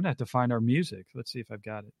 I'm going to have to find our music. Let's see if I've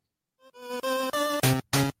got it.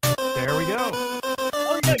 There we go.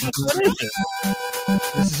 Oh, yeah,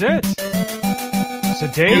 this is it. So,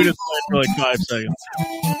 Dave, for like 5 seconds.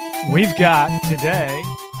 We've got today.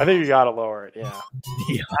 I think you got to lower it. Yeah.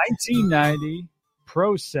 1990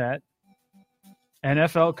 Pro Set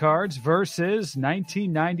NFL cards versus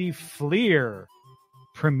 1990 Fleer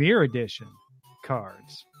Premier Edition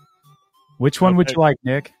cards. Which one would you like,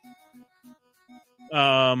 Nick?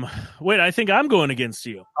 Wait, I think I'm going against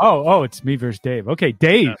you. Oh, it's me versus Dave. Okay,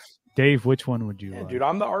 Dave. Yeah. Dave, which one would you like? Dude,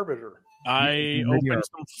 I'm the arbiter. I opened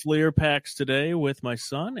some Fleer packs today with my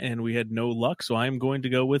son, and we had no luck, so I'm going to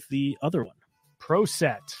go with the other one. Pro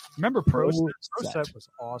Set. Remember Pro Set? Pro Set was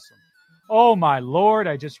awesome. Oh, my Lord.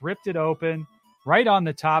 I just ripped it open. Right on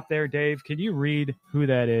the top there, Dave. Can you read who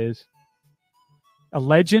that is? A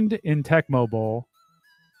legend in Tecmo Bowl,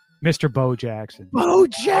 Mr. Bo Jackson. Bo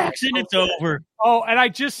Jackson, it's over. Oh, and I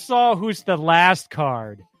just saw who's the last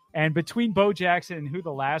card. And between Bo Jackson and who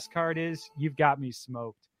the last card is, you've got me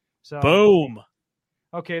smoked. So boom.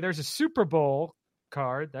 Okay, there's a Super Bowl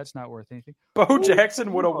card. That's not worth anything. Bo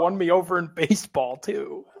Jackson would have won me over in baseball,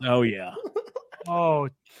 too. Oh, yeah. Oh,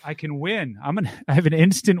 I can win. I have an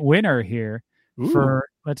instant winner here. For,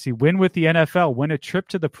 let's see, win with the NFL, win a trip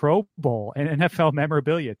to the Pro Bowl, and NFL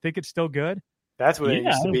memorabilia. Think it's still good? That's what it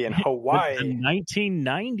used to be in Hawaii. The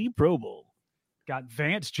 1990 Pro Bowl. Got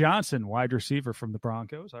Vance Johnson, wide receiver from the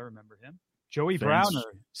Broncos. I remember him. Joey Browner,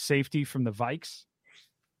 safety from the Vikes.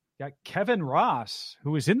 Got Kevin Ross,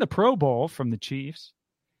 who was in the Pro Bowl from the Chiefs.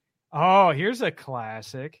 Oh, here's a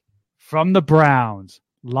classic from the Browns.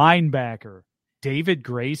 Linebacker, David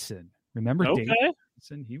Grayson. Remember David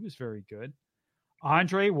Grayson? He was very good.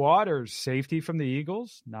 Andre Waters, safety from the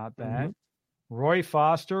Eagles. Not bad. Mm-hmm. Roy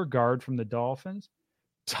Foster, guard from the Dolphins.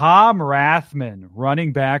 Tom Rathman,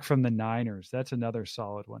 running back from the Niners. That's another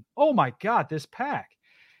solid one. Oh, my God, this pack.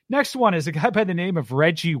 Next one is a guy by the name of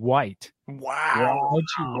Reggie White. Wow.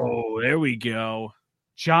 Oh, there we go.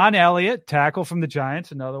 John Elliott, tackle from the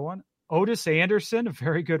Giants, another one. Otis Anderson, a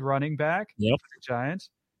very good running back for the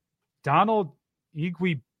Giants. Donald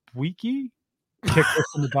Igwebuike, kicker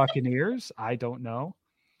from the Buccaneers. I don't know.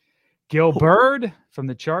 Gil Bird from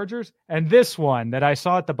the Chargers. And this one that I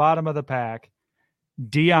saw at the bottom of the pack,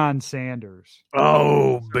 Deion Sanders.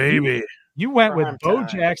 Oh, baby. You went with Bo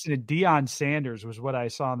Jackson and Deion Sanders was what I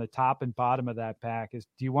saw on the top and bottom of that pack. Do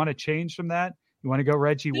you want to change from that? You want to go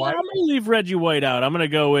Reggie White? I'm going to leave Reggie White out. I'm going to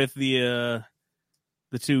go with the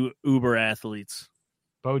two Uber athletes.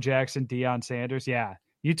 Bo Jackson, Deion Sanders. Yeah.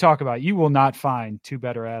 You talk about, you will not find two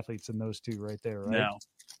better athletes than those two right there, right? No.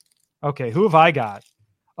 Okay, who have I got?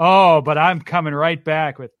 Oh, but I'm coming right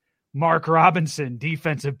back with Mark Robinson,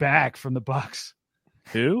 defensive back from the Bucs.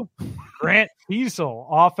 Who? Grant Kiesel,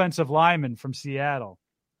 offensive lineman from Seattle.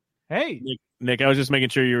 Hey. Nick, I was just making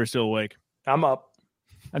sure you were still awake. I'm up.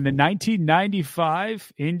 And the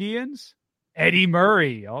 1995 Indians, Eddie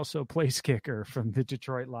Murray, also place kicker from the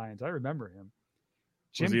Detroit Lions. I remember him.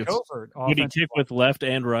 Jim Covert. Did he kick with left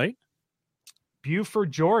and right?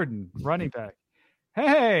 Buford Jordan, running back.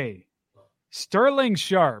 Hey, Sterling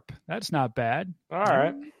Sharp. That's not bad. All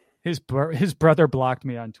right. His brother blocked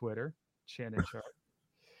me on Twitter. Shannon Sharp.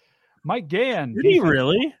 Mike Gann. Did he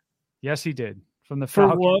really? Yes, he did. From the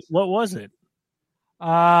Falcons. What was it?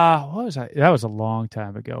 What was I? That was a long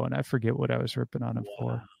time ago, and I forget what I was ripping on him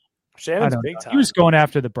for. Shannon's big time. He was going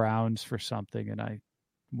after the Browns for something, and I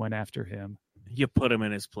went after him. You put him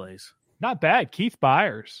in his place. Not bad. Keith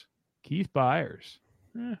Byers.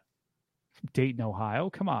 From Dayton, Ohio.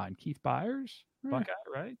 Come on, Keith Byers. Buckeye,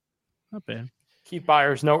 right? Not bad. Keith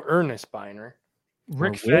Byers, no Ernest Biner.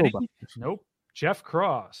 Rick Fetty. Nope. Jeff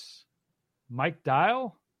Cross. Mike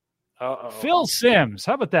Dial. Phil Simms.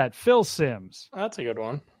 How about that? Phil Simms. That's a good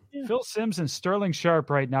one. Yeah. Phil Simms and Sterling Sharp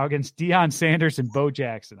right now against Deion Sanders and Bo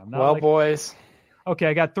Jackson. Boys. Okay,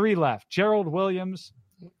 I got three left. Gerald Williams.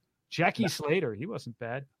 Jackie Slater. He wasn't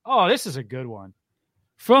bad. Oh, this is a good one.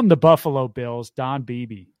 From the Buffalo Bills, Don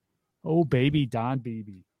Beebe. Oh, baby, Don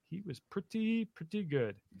Beebe. He was pretty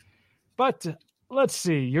good. But let's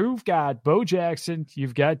see. You've got Bo Jackson.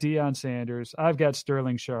 You've got Deion Sanders. I've got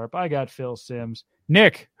Sterling Sharp. I got Phil Simms.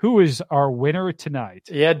 Nick, who is our winner tonight?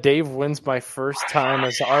 Yeah, Dave wins my first time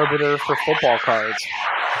as arbiter for football cards.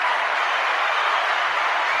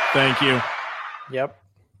 Thank you. Yep.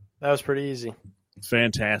 That was pretty easy.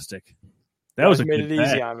 Fantastic. That was made it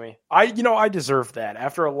easy on me. I deserve that.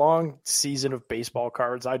 After a long season of baseball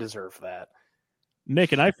cards, I deserve that.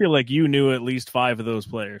 Nick, and I feel like you knew at least 5 of those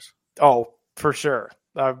players. Oh, for sure.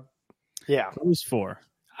 Yeah. Who's 4?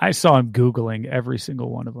 I saw him Googling every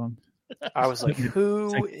single one of them. I was like,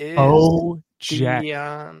 who is Bo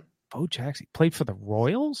Deion? Bo Jackson played for the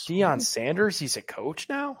Royals? Deion Sanders? He's a coach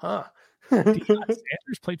now? Huh? Deion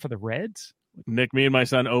Sanders played for the Reds? Nick, me and my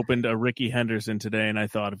son opened a Ricky Henderson today, and I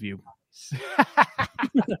thought of you.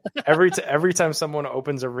 Every time someone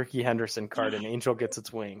opens a Ricky Henderson card, an angel gets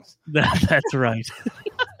its wings. That's right.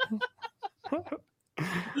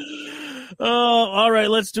 All right.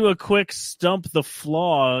 Let's do a quick stump the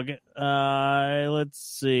flog. Let's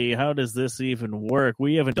see. How does this even work?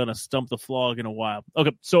 We haven't done a stump the flog in a while.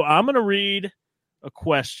 Okay, so I'm going to read a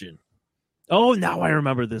question. Oh, now I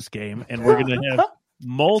remember this game, and we're going to have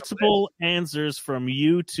multiple answers from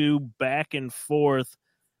you two back and forth.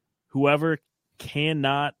 Whoever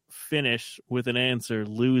cannot finish with an answer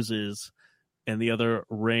loses, and the other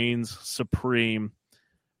reigns supreme.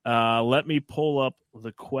 Let me pull up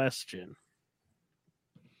the question.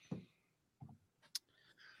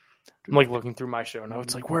 I'm like looking through my show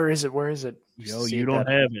notes. Like, where is it? Where is it? Yo, you don't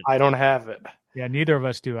have it. I don't have it. Yeah, neither of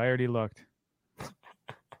us do. I already looked.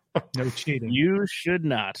 No cheating. You should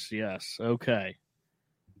not. Yes. Okay.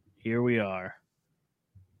 Here we are.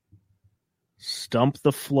 Stump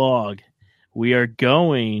the flog. We are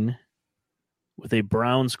going with a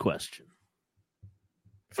Browns question.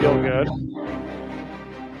 Feel good.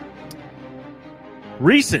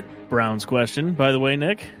 Recent Browns question, by the way,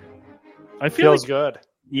 Nick. I feel feels good.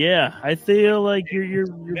 Yeah, I feel like you're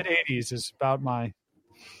mid 80s is about my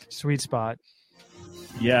sweet spot.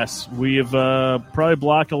 Yes, we have probably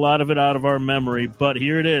blocked a lot of it out of our memory, but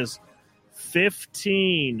here it is.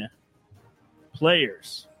 15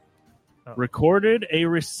 players recorded a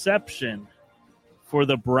reception for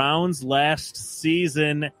the Browns last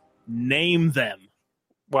season. Name them.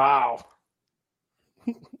 Wow.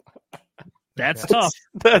 That's tough.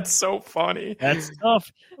 That's so funny. That's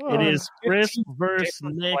tough. It is Chris versus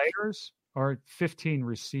Nick. Players or 15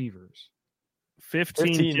 receivers?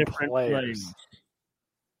 15 different players.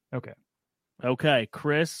 Okay,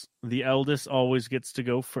 Chris, the eldest, always gets to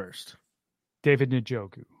go first. David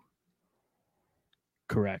Njoku.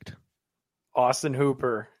 Correct. Austin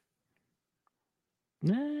Hooper.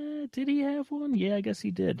 Did he have one? Yeah, I guess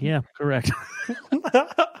he did. Yeah, correct.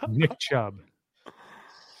 Nick Chubb.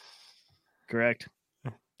 Correct.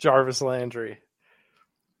 Jarvis Landry.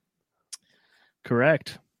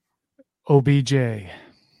 Correct. OBJ.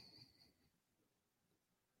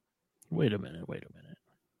 Wait a minute.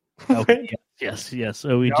 Okay. yes.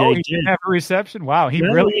 OBJ no, he didn't have a reception. Wow, he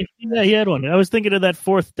really Yeah, he had one. I was thinking of that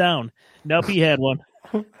fourth down. Nope, he had one.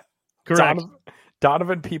 Correct.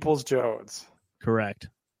 Donovan Peoples-Jones. Correct.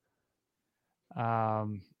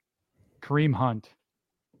 Kareem Hunt.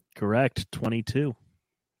 Correct. 22.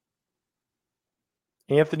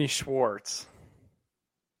 Anthony Schwartz.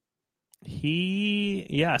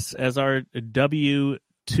 Yes, as our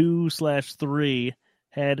W2/3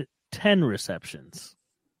 had 10 receptions.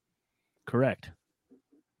 Correct.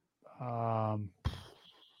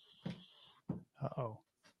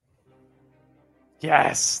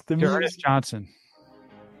 Yes. Dearness Johnson.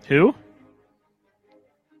 Who?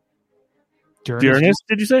 Dearness,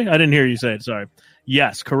 did you say? I didn't hear you say it. Sorry.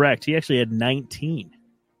 Yes, correct. He actually had 19.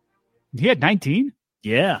 He had 19?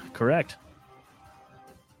 Yeah, correct.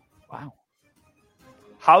 Wow.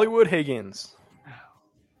 Hollywood Higgins.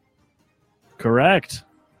 Correct.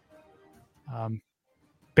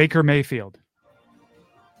 Baker Mayfield.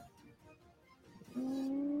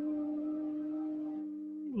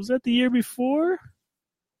 Was that the year before?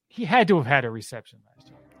 He had to have had a reception last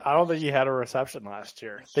year. I don't think he had a reception last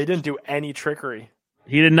year. They didn't do any trickery.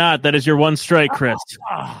 He did not. That is your one strike, Chris.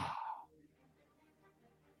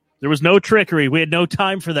 There was no trickery. We had no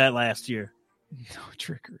time for that last year. No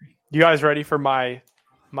trickery. You guys ready for my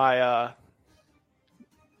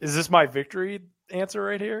is this my victory answer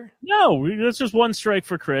right here? No, that's just one strike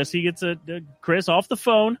for Chris. He gets a Chris off the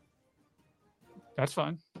phone. That's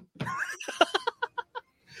fine.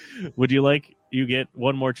 Would you like you get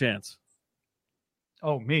one more chance?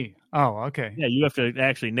 Oh, me. Oh, okay. Yeah, you have to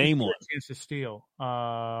actually name one. Chance to steal.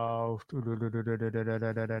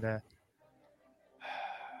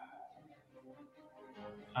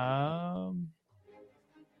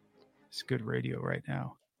 It's good radio right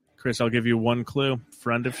now. Chris, I'll give you one clue.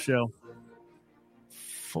 Friend of show.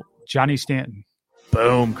 Johnny Stanton.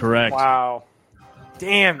 Boom, correct. Wow.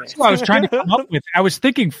 Damn it. That's what I was trying to come up with. I was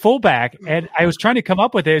thinking fullback, and I was trying to come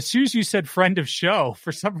up with it. As soon as you said friend of show,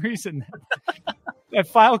 for some reason, that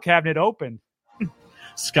file cabinet opened.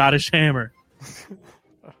 Scottish Hammer.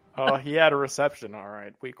 Oh, he had a reception. All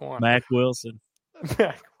right, week 1. Mac Wilson.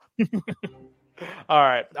 All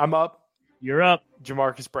right, I'm up. You're up.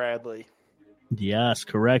 Jamarcus Bradley. Yes,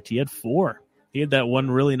 correct. He had 4. He had that one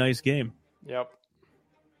really nice game. Yep.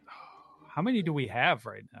 How many do we have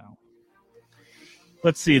right now?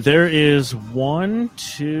 Let's see. There is 1,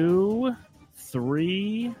 2,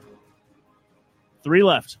 3. 3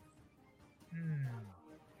 left.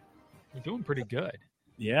 We're doing pretty good.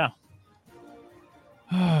 Yeah.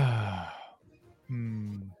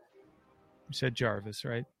 You said Jarvis,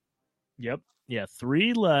 right? Yep. Yeah,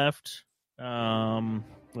 3 left.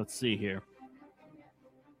 Let's see here.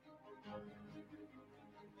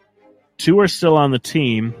 2 are still on the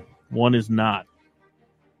team. 1 is not.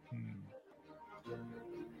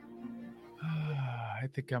 I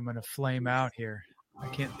think I'm going to flame out here. I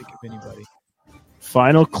can't think of anybody.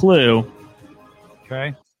 Final clue.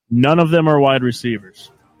 Okay. None of them are wide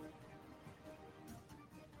receivers.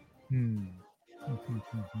 You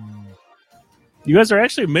guys are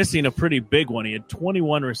actually missing a pretty big one. He had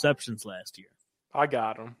 21 receptions last year. I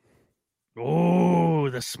got him. Oh,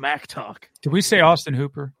 the smack talk. Did we say Austin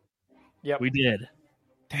Hooper? Yep. We did.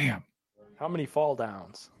 Damn. How many fall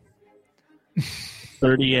downs?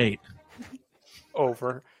 38.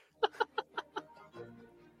 Over.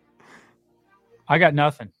 I got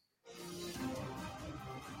nothing.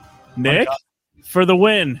 Nick, for the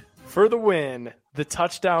win. For the win, the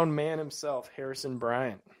touchdown man himself, Harrison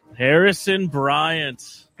Bryant. Harrison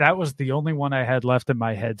Bryant. That was the only one I had left in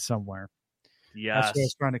my head somewhere. Yes. That's what I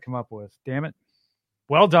was trying to come up with. Damn it.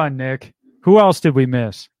 Well done, Nick. Who else did we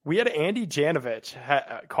miss? We had Andy Janovich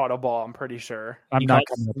caught a ball, I'm pretty sure. I'm not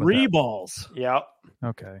coming up with 3 that. balls. Yep.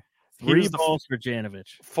 Okay. 3 balls for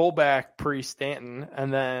Janovich. Fullback pre-Stanton,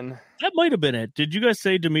 and then... That might have been it. Did you guys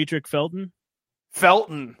say Demetric Felton?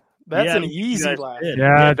 Felton. That's Yeah, an easy last.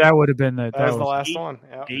 Yeah, that would have been the... That was the last one.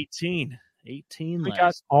 Yep. 18 We last.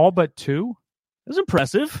 got all but 2? That's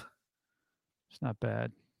impressive. It's not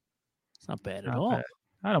bad. It's not bad at Not all. bad.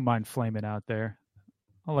 I don't mind flaming out there.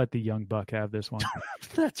 I'll let the young buck have this one.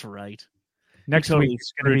 That's right. Next Totally week,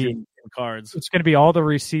 it's going to be cards. It's going to be all the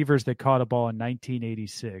receivers that caught a ball in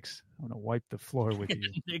 1986. I'm going to wipe the floor with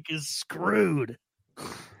you. Nick is screwed.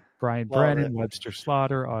 Brian Love Brennan, it. Webster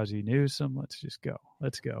Slaughter, Ozzie Newsome. Let's just go.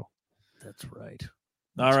 Let's go. That's right.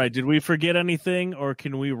 All right. Did we forget anything, or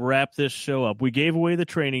can we wrap this show up? We gave away the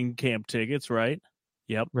training camp tickets, right?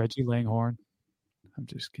 Yep. Reggie Langhorne. I'm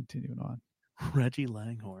just continuing on. Reggie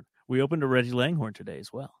Langhorne. We opened a Reggie Langhorne today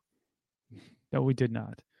as well. No, we did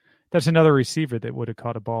not. That's another receiver that would have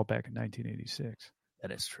caught a ball back in 1986.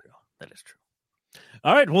 That is true. That is true.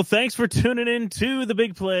 All right. Well, thanks for tuning in to the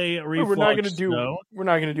Big Play Reflux. We're not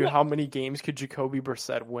going to do how many games could Jacoby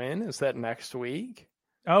Brissett win? Is that next week?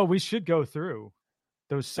 Oh, we should go through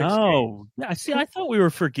those 6 games. Oh, yeah. See, I thought we were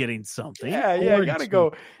forgetting something. Yeah. You got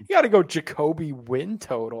to go Jacoby win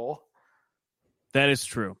total. That is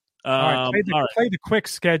true. All right, play the quick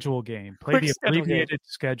schedule game. Play the abbreviated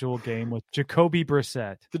schedule game with Jacoby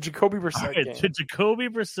Brissett. The Jacoby Brissett game. The Jacoby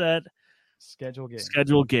Brissett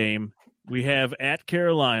schedule game. We have at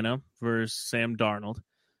Carolina versus Sam Darnold,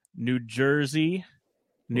 New Jersey,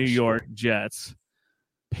 New York Jets,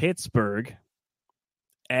 Pittsburgh,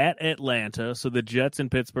 at Atlanta. So the Jets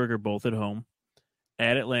and Pittsburgh are both at home.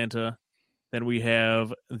 At Atlanta. Then we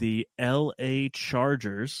have the LA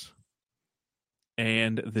Chargers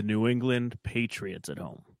and the New England Patriots at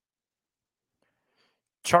home.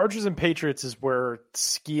 Chargers and Patriots is where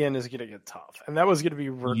skiing is going to get tough. And that was going to be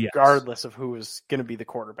regardless of who is going to be the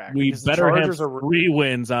quarterback. We better have 3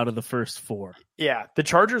 wins out of the first 4. Yeah, the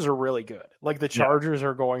Chargers are really good. Like, the Chargers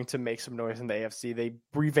are going to make some noise in the AFC. They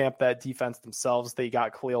revamped that defense themselves. They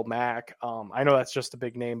got Khalil Mack. I know that's just a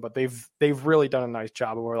big name, but they've really done a nice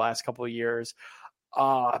job over the last couple of years.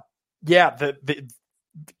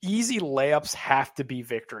 The easy layups have to be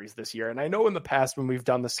victories this year. And I know in the past when we've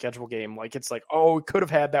done the schedule game, like, it's like, oh, we could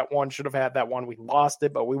have had that one, should have had that one. We lost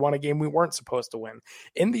it, but we won a game we weren't supposed to win.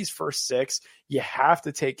 In these first 6, you have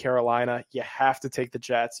to take Carolina. You have to take the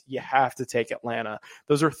Jets. You have to take Atlanta.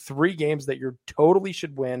 Those are 3 games that you totally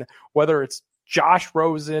should win, whether it's Josh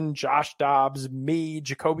Rosen, Josh Dobbs, me,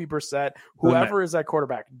 Jacoby Brissett, whoever is that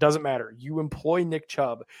quarterback, doesn't matter. You employ Nick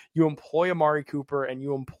Chubb, you employ Amari Cooper, and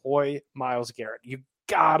you employ Myles Garrett. You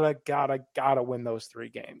gotta win those 3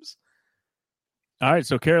 games. All right,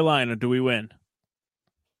 so Carolina, do we win?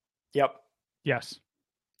 Yep. Yes.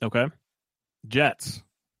 Okay. Jets.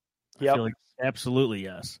 Yep. I feel like absolutely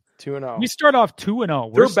yes. 2-0. We start off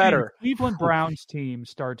 2-0. They're better. Cleveland Browns team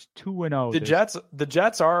starts 2-0. The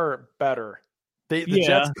Jets are better. The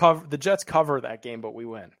Jets cover that game, but we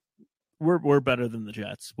win. We're better than the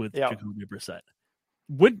Jets with Jacoby Brissett.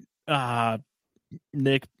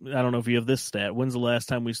 Nick, I don't know if you have this stat. When's the last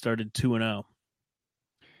time we started 2-0?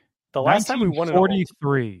 The last time we won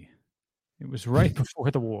 43. It was right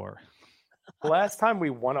before the war. The last time we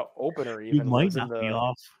won an opener even was in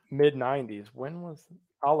the mid-90s. When was?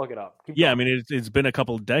 I'll look it up. I mean, it's been a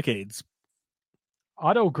couple of decades.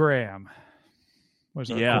 Otto Graham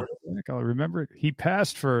was our quarterback. I remember he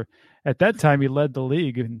passed for, at that time, he led the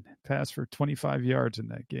league and passed for 25 yards in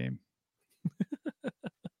that game.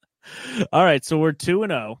 All right, so we're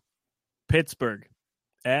 2-0. Pittsburgh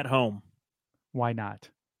at home. Why not?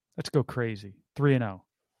 Let's go crazy. 3-0.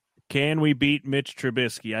 Can we beat Mitch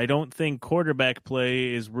Trubisky? I don't think quarterback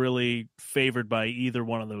play is really favored by either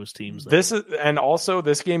one of those teams. This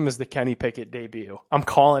game is the Kenny Pickett debut. I'm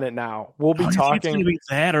calling it now. We'll be talking. It's going to be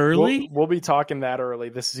that early. We'll be talking that early.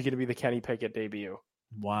 This is going to be the Kenny Pickett debut.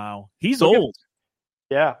 Wow, he's old.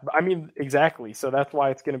 Yeah, I mean, exactly. So that's why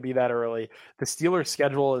it's going to be that early. The Steelers'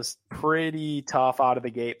 schedule is pretty tough out of the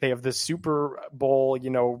gate. They have the Super Bowl,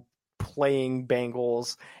 playing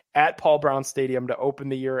Bengals at Paul Brown Stadium to open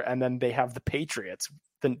the year, and then they have the Patriots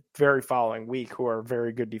the very following week, who are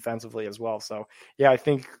very good defensively as well. So, I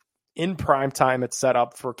think in prime time, it's set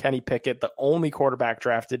up for Kenny Pickett, the only quarterback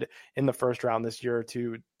drafted in the first round this year,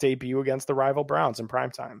 to debut against the rival Browns in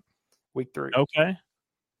prime time, week 3. Okay.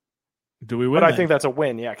 Do we win? But I think that's a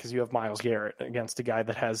win, because you have Myles Garrett against a guy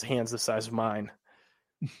that has hands the size of mine.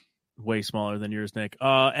 Way smaller than yours, Nick.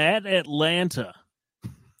 At Atlanta.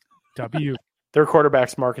 W. Their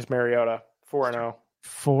quarterback's Marcus Mariota, 4-0.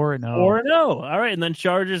 4-0. 4-0. All right, and then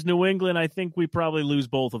Chargers, New England. I think we probably lose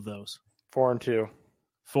both of those. 4-2.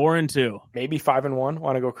 4-2. Maybe 5-1.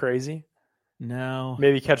 Want to go crazy? No.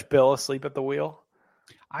 Maybe catch Bill asleep at the wheel?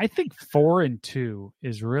 I think 4-2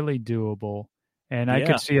 is really doable. And I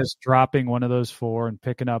could see us dropping one of those 4 and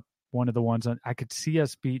picking up one of the ones. I could see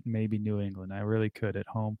us beating maybe New England. I really could at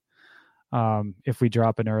home if we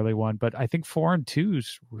drop an early one. But I think 4-2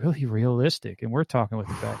 is really realistic. And we're talking with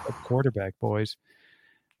the backup quarterback, boys.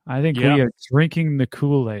 I think we are drinking the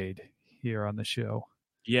Kool-Aid here on the show.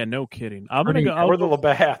 Yeah, no kidding. I'm going to go. Or the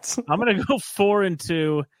Labatt's. I'm going to go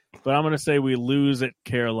 4-2, but I'm going to say we lose at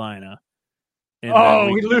Carolina.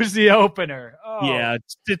 And we lose the opener. Oh. Yeah,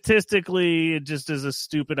 statistically, it just is a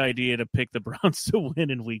stupid idea to pick the Browns to win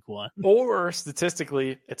in week 1. Or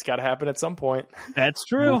statistically, it's got to happen at some point. That's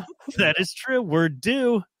true. That is true. We're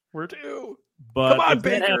due. But come on, if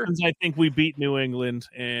that happens, I think we beat New England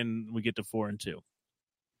and we get to 4-2.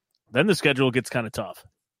 Then the schedule gets kind of tough.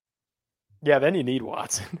 Yeah, then you need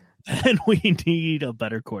Watson. And we need a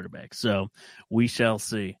better quarterback. So we shall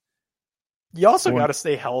see. You also got to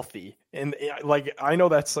stay healthy. And like, I know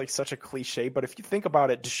that's like such a cliche, but if you think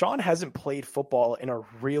about it, Deshaun hasn't played football in a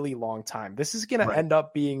really long time. This is going to end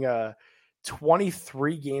up being a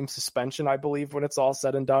 23 game suspension, I believe, when it's all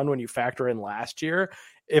said and done, when you factor in last year,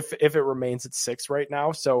 if it remains at 6 right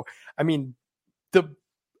now. So, I mean, the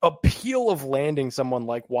appeal of landing someone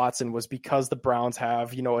like Watson was because the Browns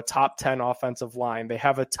have, a top 10 offensive line. They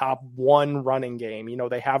have a top 1 running game.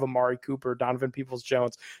 They have Amari Cooper, Donovan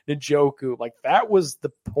Peoples-Jones, Njoku. Like, that was the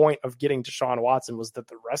point of getting Deshaun Watson, was that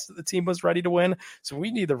the rest of the team was ready to win. So we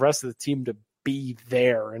need the rest of the team to be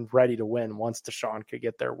there and ready to win once Deshaun could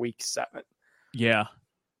get there week 7. Yeah.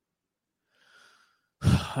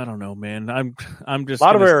 I don't know, man. I'm just a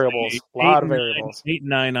lot of variables.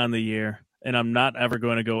 8-9 on the year. And I'm not ever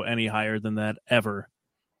going to go any higher than that ever.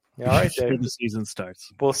 All right, Dave. The season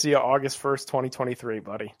starts. We'll see you August 1st, 2023,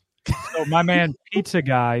 buddy. So my man Pizza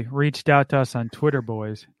Guy reached out to us on Twitter,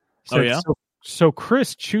 boys. Said, So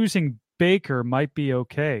Chris choosing Baker might be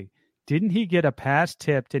okay. Didn't he get a pass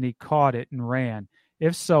tipped and he caught it and ran?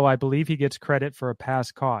 If so, I believe he gets credit for a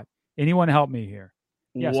pass caught. Anyone help me here?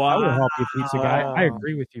 Yes, wow. I will help you, Pizza Guy. I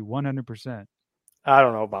agree with you 100%. I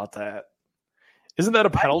don't know about that. Isn't that a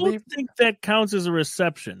penalty? I don't think that counts as a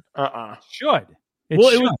reception. Should.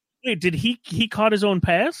 Wait, did he caught his own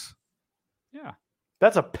pass? Yeah.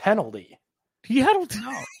 That's a penalty. I don't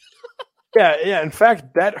know. Yeah. In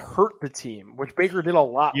fact, that hurt the team, which Baker did a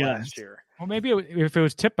lot last year. Well, maybe if it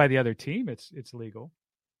was tipped by the other team, it's legal.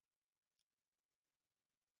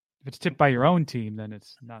 If it's tipped by your own team, then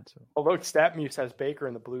it's not so. Oh, look, StatMuse has Baker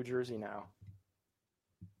in the blue jersey now.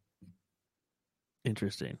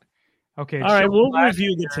 Interesting. Okay. All right, we'll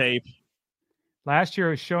review the tape. Last year,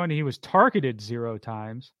 it was showing he was targeted 0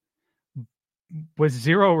 times with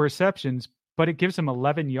 0 receptions, but it gives him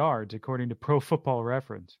 11 yards, according to Pro Football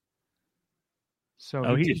Reference.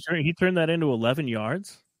 So he turned that into 11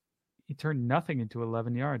 yards? He turned nothing into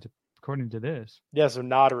 11 yards, according to this. Yeah, so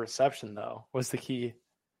not a reception, though, was the key.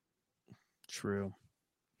 True.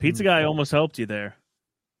 Pizza Guy almost helped you there.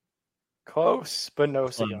 Close, but no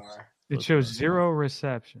cigar. It shows 0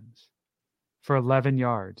 receptions for 11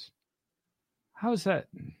 yards. How is that?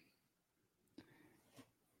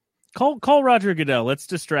 Call Roger Goodell. Let's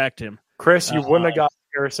distract him. Chris, you wouldn't have got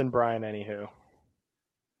Harrison Bryant anywho.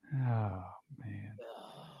 Oh, man.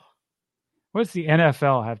 What does the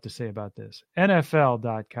NFL have to say about this?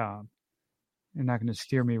 NFL.com. You're not going to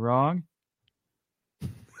steer me wrong.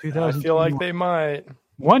 I feel like they might.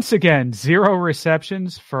 Once again, 0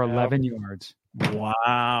 receptions for 11 yards.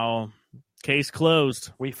 Wow. Case closed.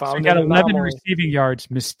 We found he got 11 receiving yards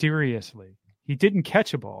mysteriously. He didn't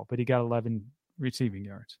catch a ball, but he got 11 receiving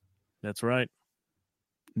yards. That's right.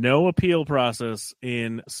 No appeal process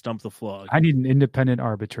in Stump the Flog. I need an independent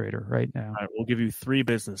arbitrator right now. All right, we'll give you 3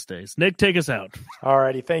 business days. Nick, take us out. All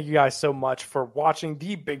righty. Thank you guys so much for watching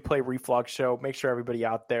the Big Play Reflux Show. Make sure everybody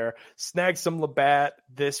out there snag some Labatt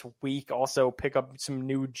this week. Also pick up some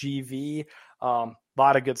new GV. A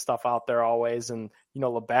lot of good stuff out there always. And,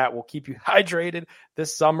 Labatt will keep you hydrated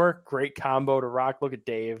this summer. Great combo to rock. Look at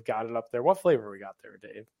Dave. Got it up there. What flavor we got there,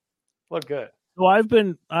 Dave? Look good. So I've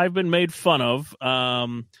been made fun of.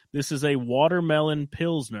 This is a watermelon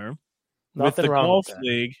pilsner. Nothing with the wrong golf with that.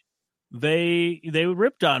 league. They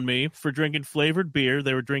ripped on me for drinking flavored beer.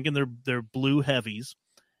 They were drinking their blue heavies.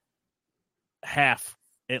 At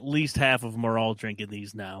least half of them are all drinking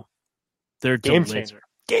these now. They're Game delicious. changer.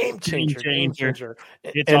 Game changer.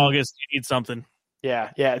 It's August. You need something.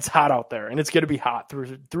 Yeah, it's hot out there, and it's going to be hot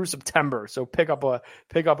through September. So pick up a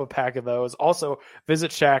pack of those. Also,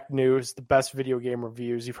 visit Shaq News, the best video game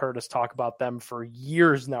reviews. You've heard us talk about them for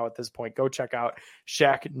years now. At this point, go check out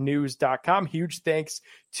ShaqNews.com. Huge thanks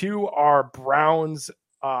to our Browns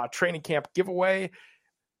training camp giveaway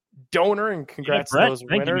donor, and congrats to those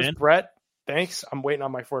winners. Brett, thanks. I'm waiting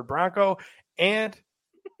on my Ford Bronco, and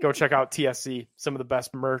go check out TSC, some of the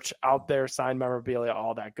best merch out there, signed memorabilia,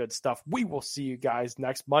 all that good stuff. We will see you guys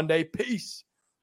next Monday. Peace.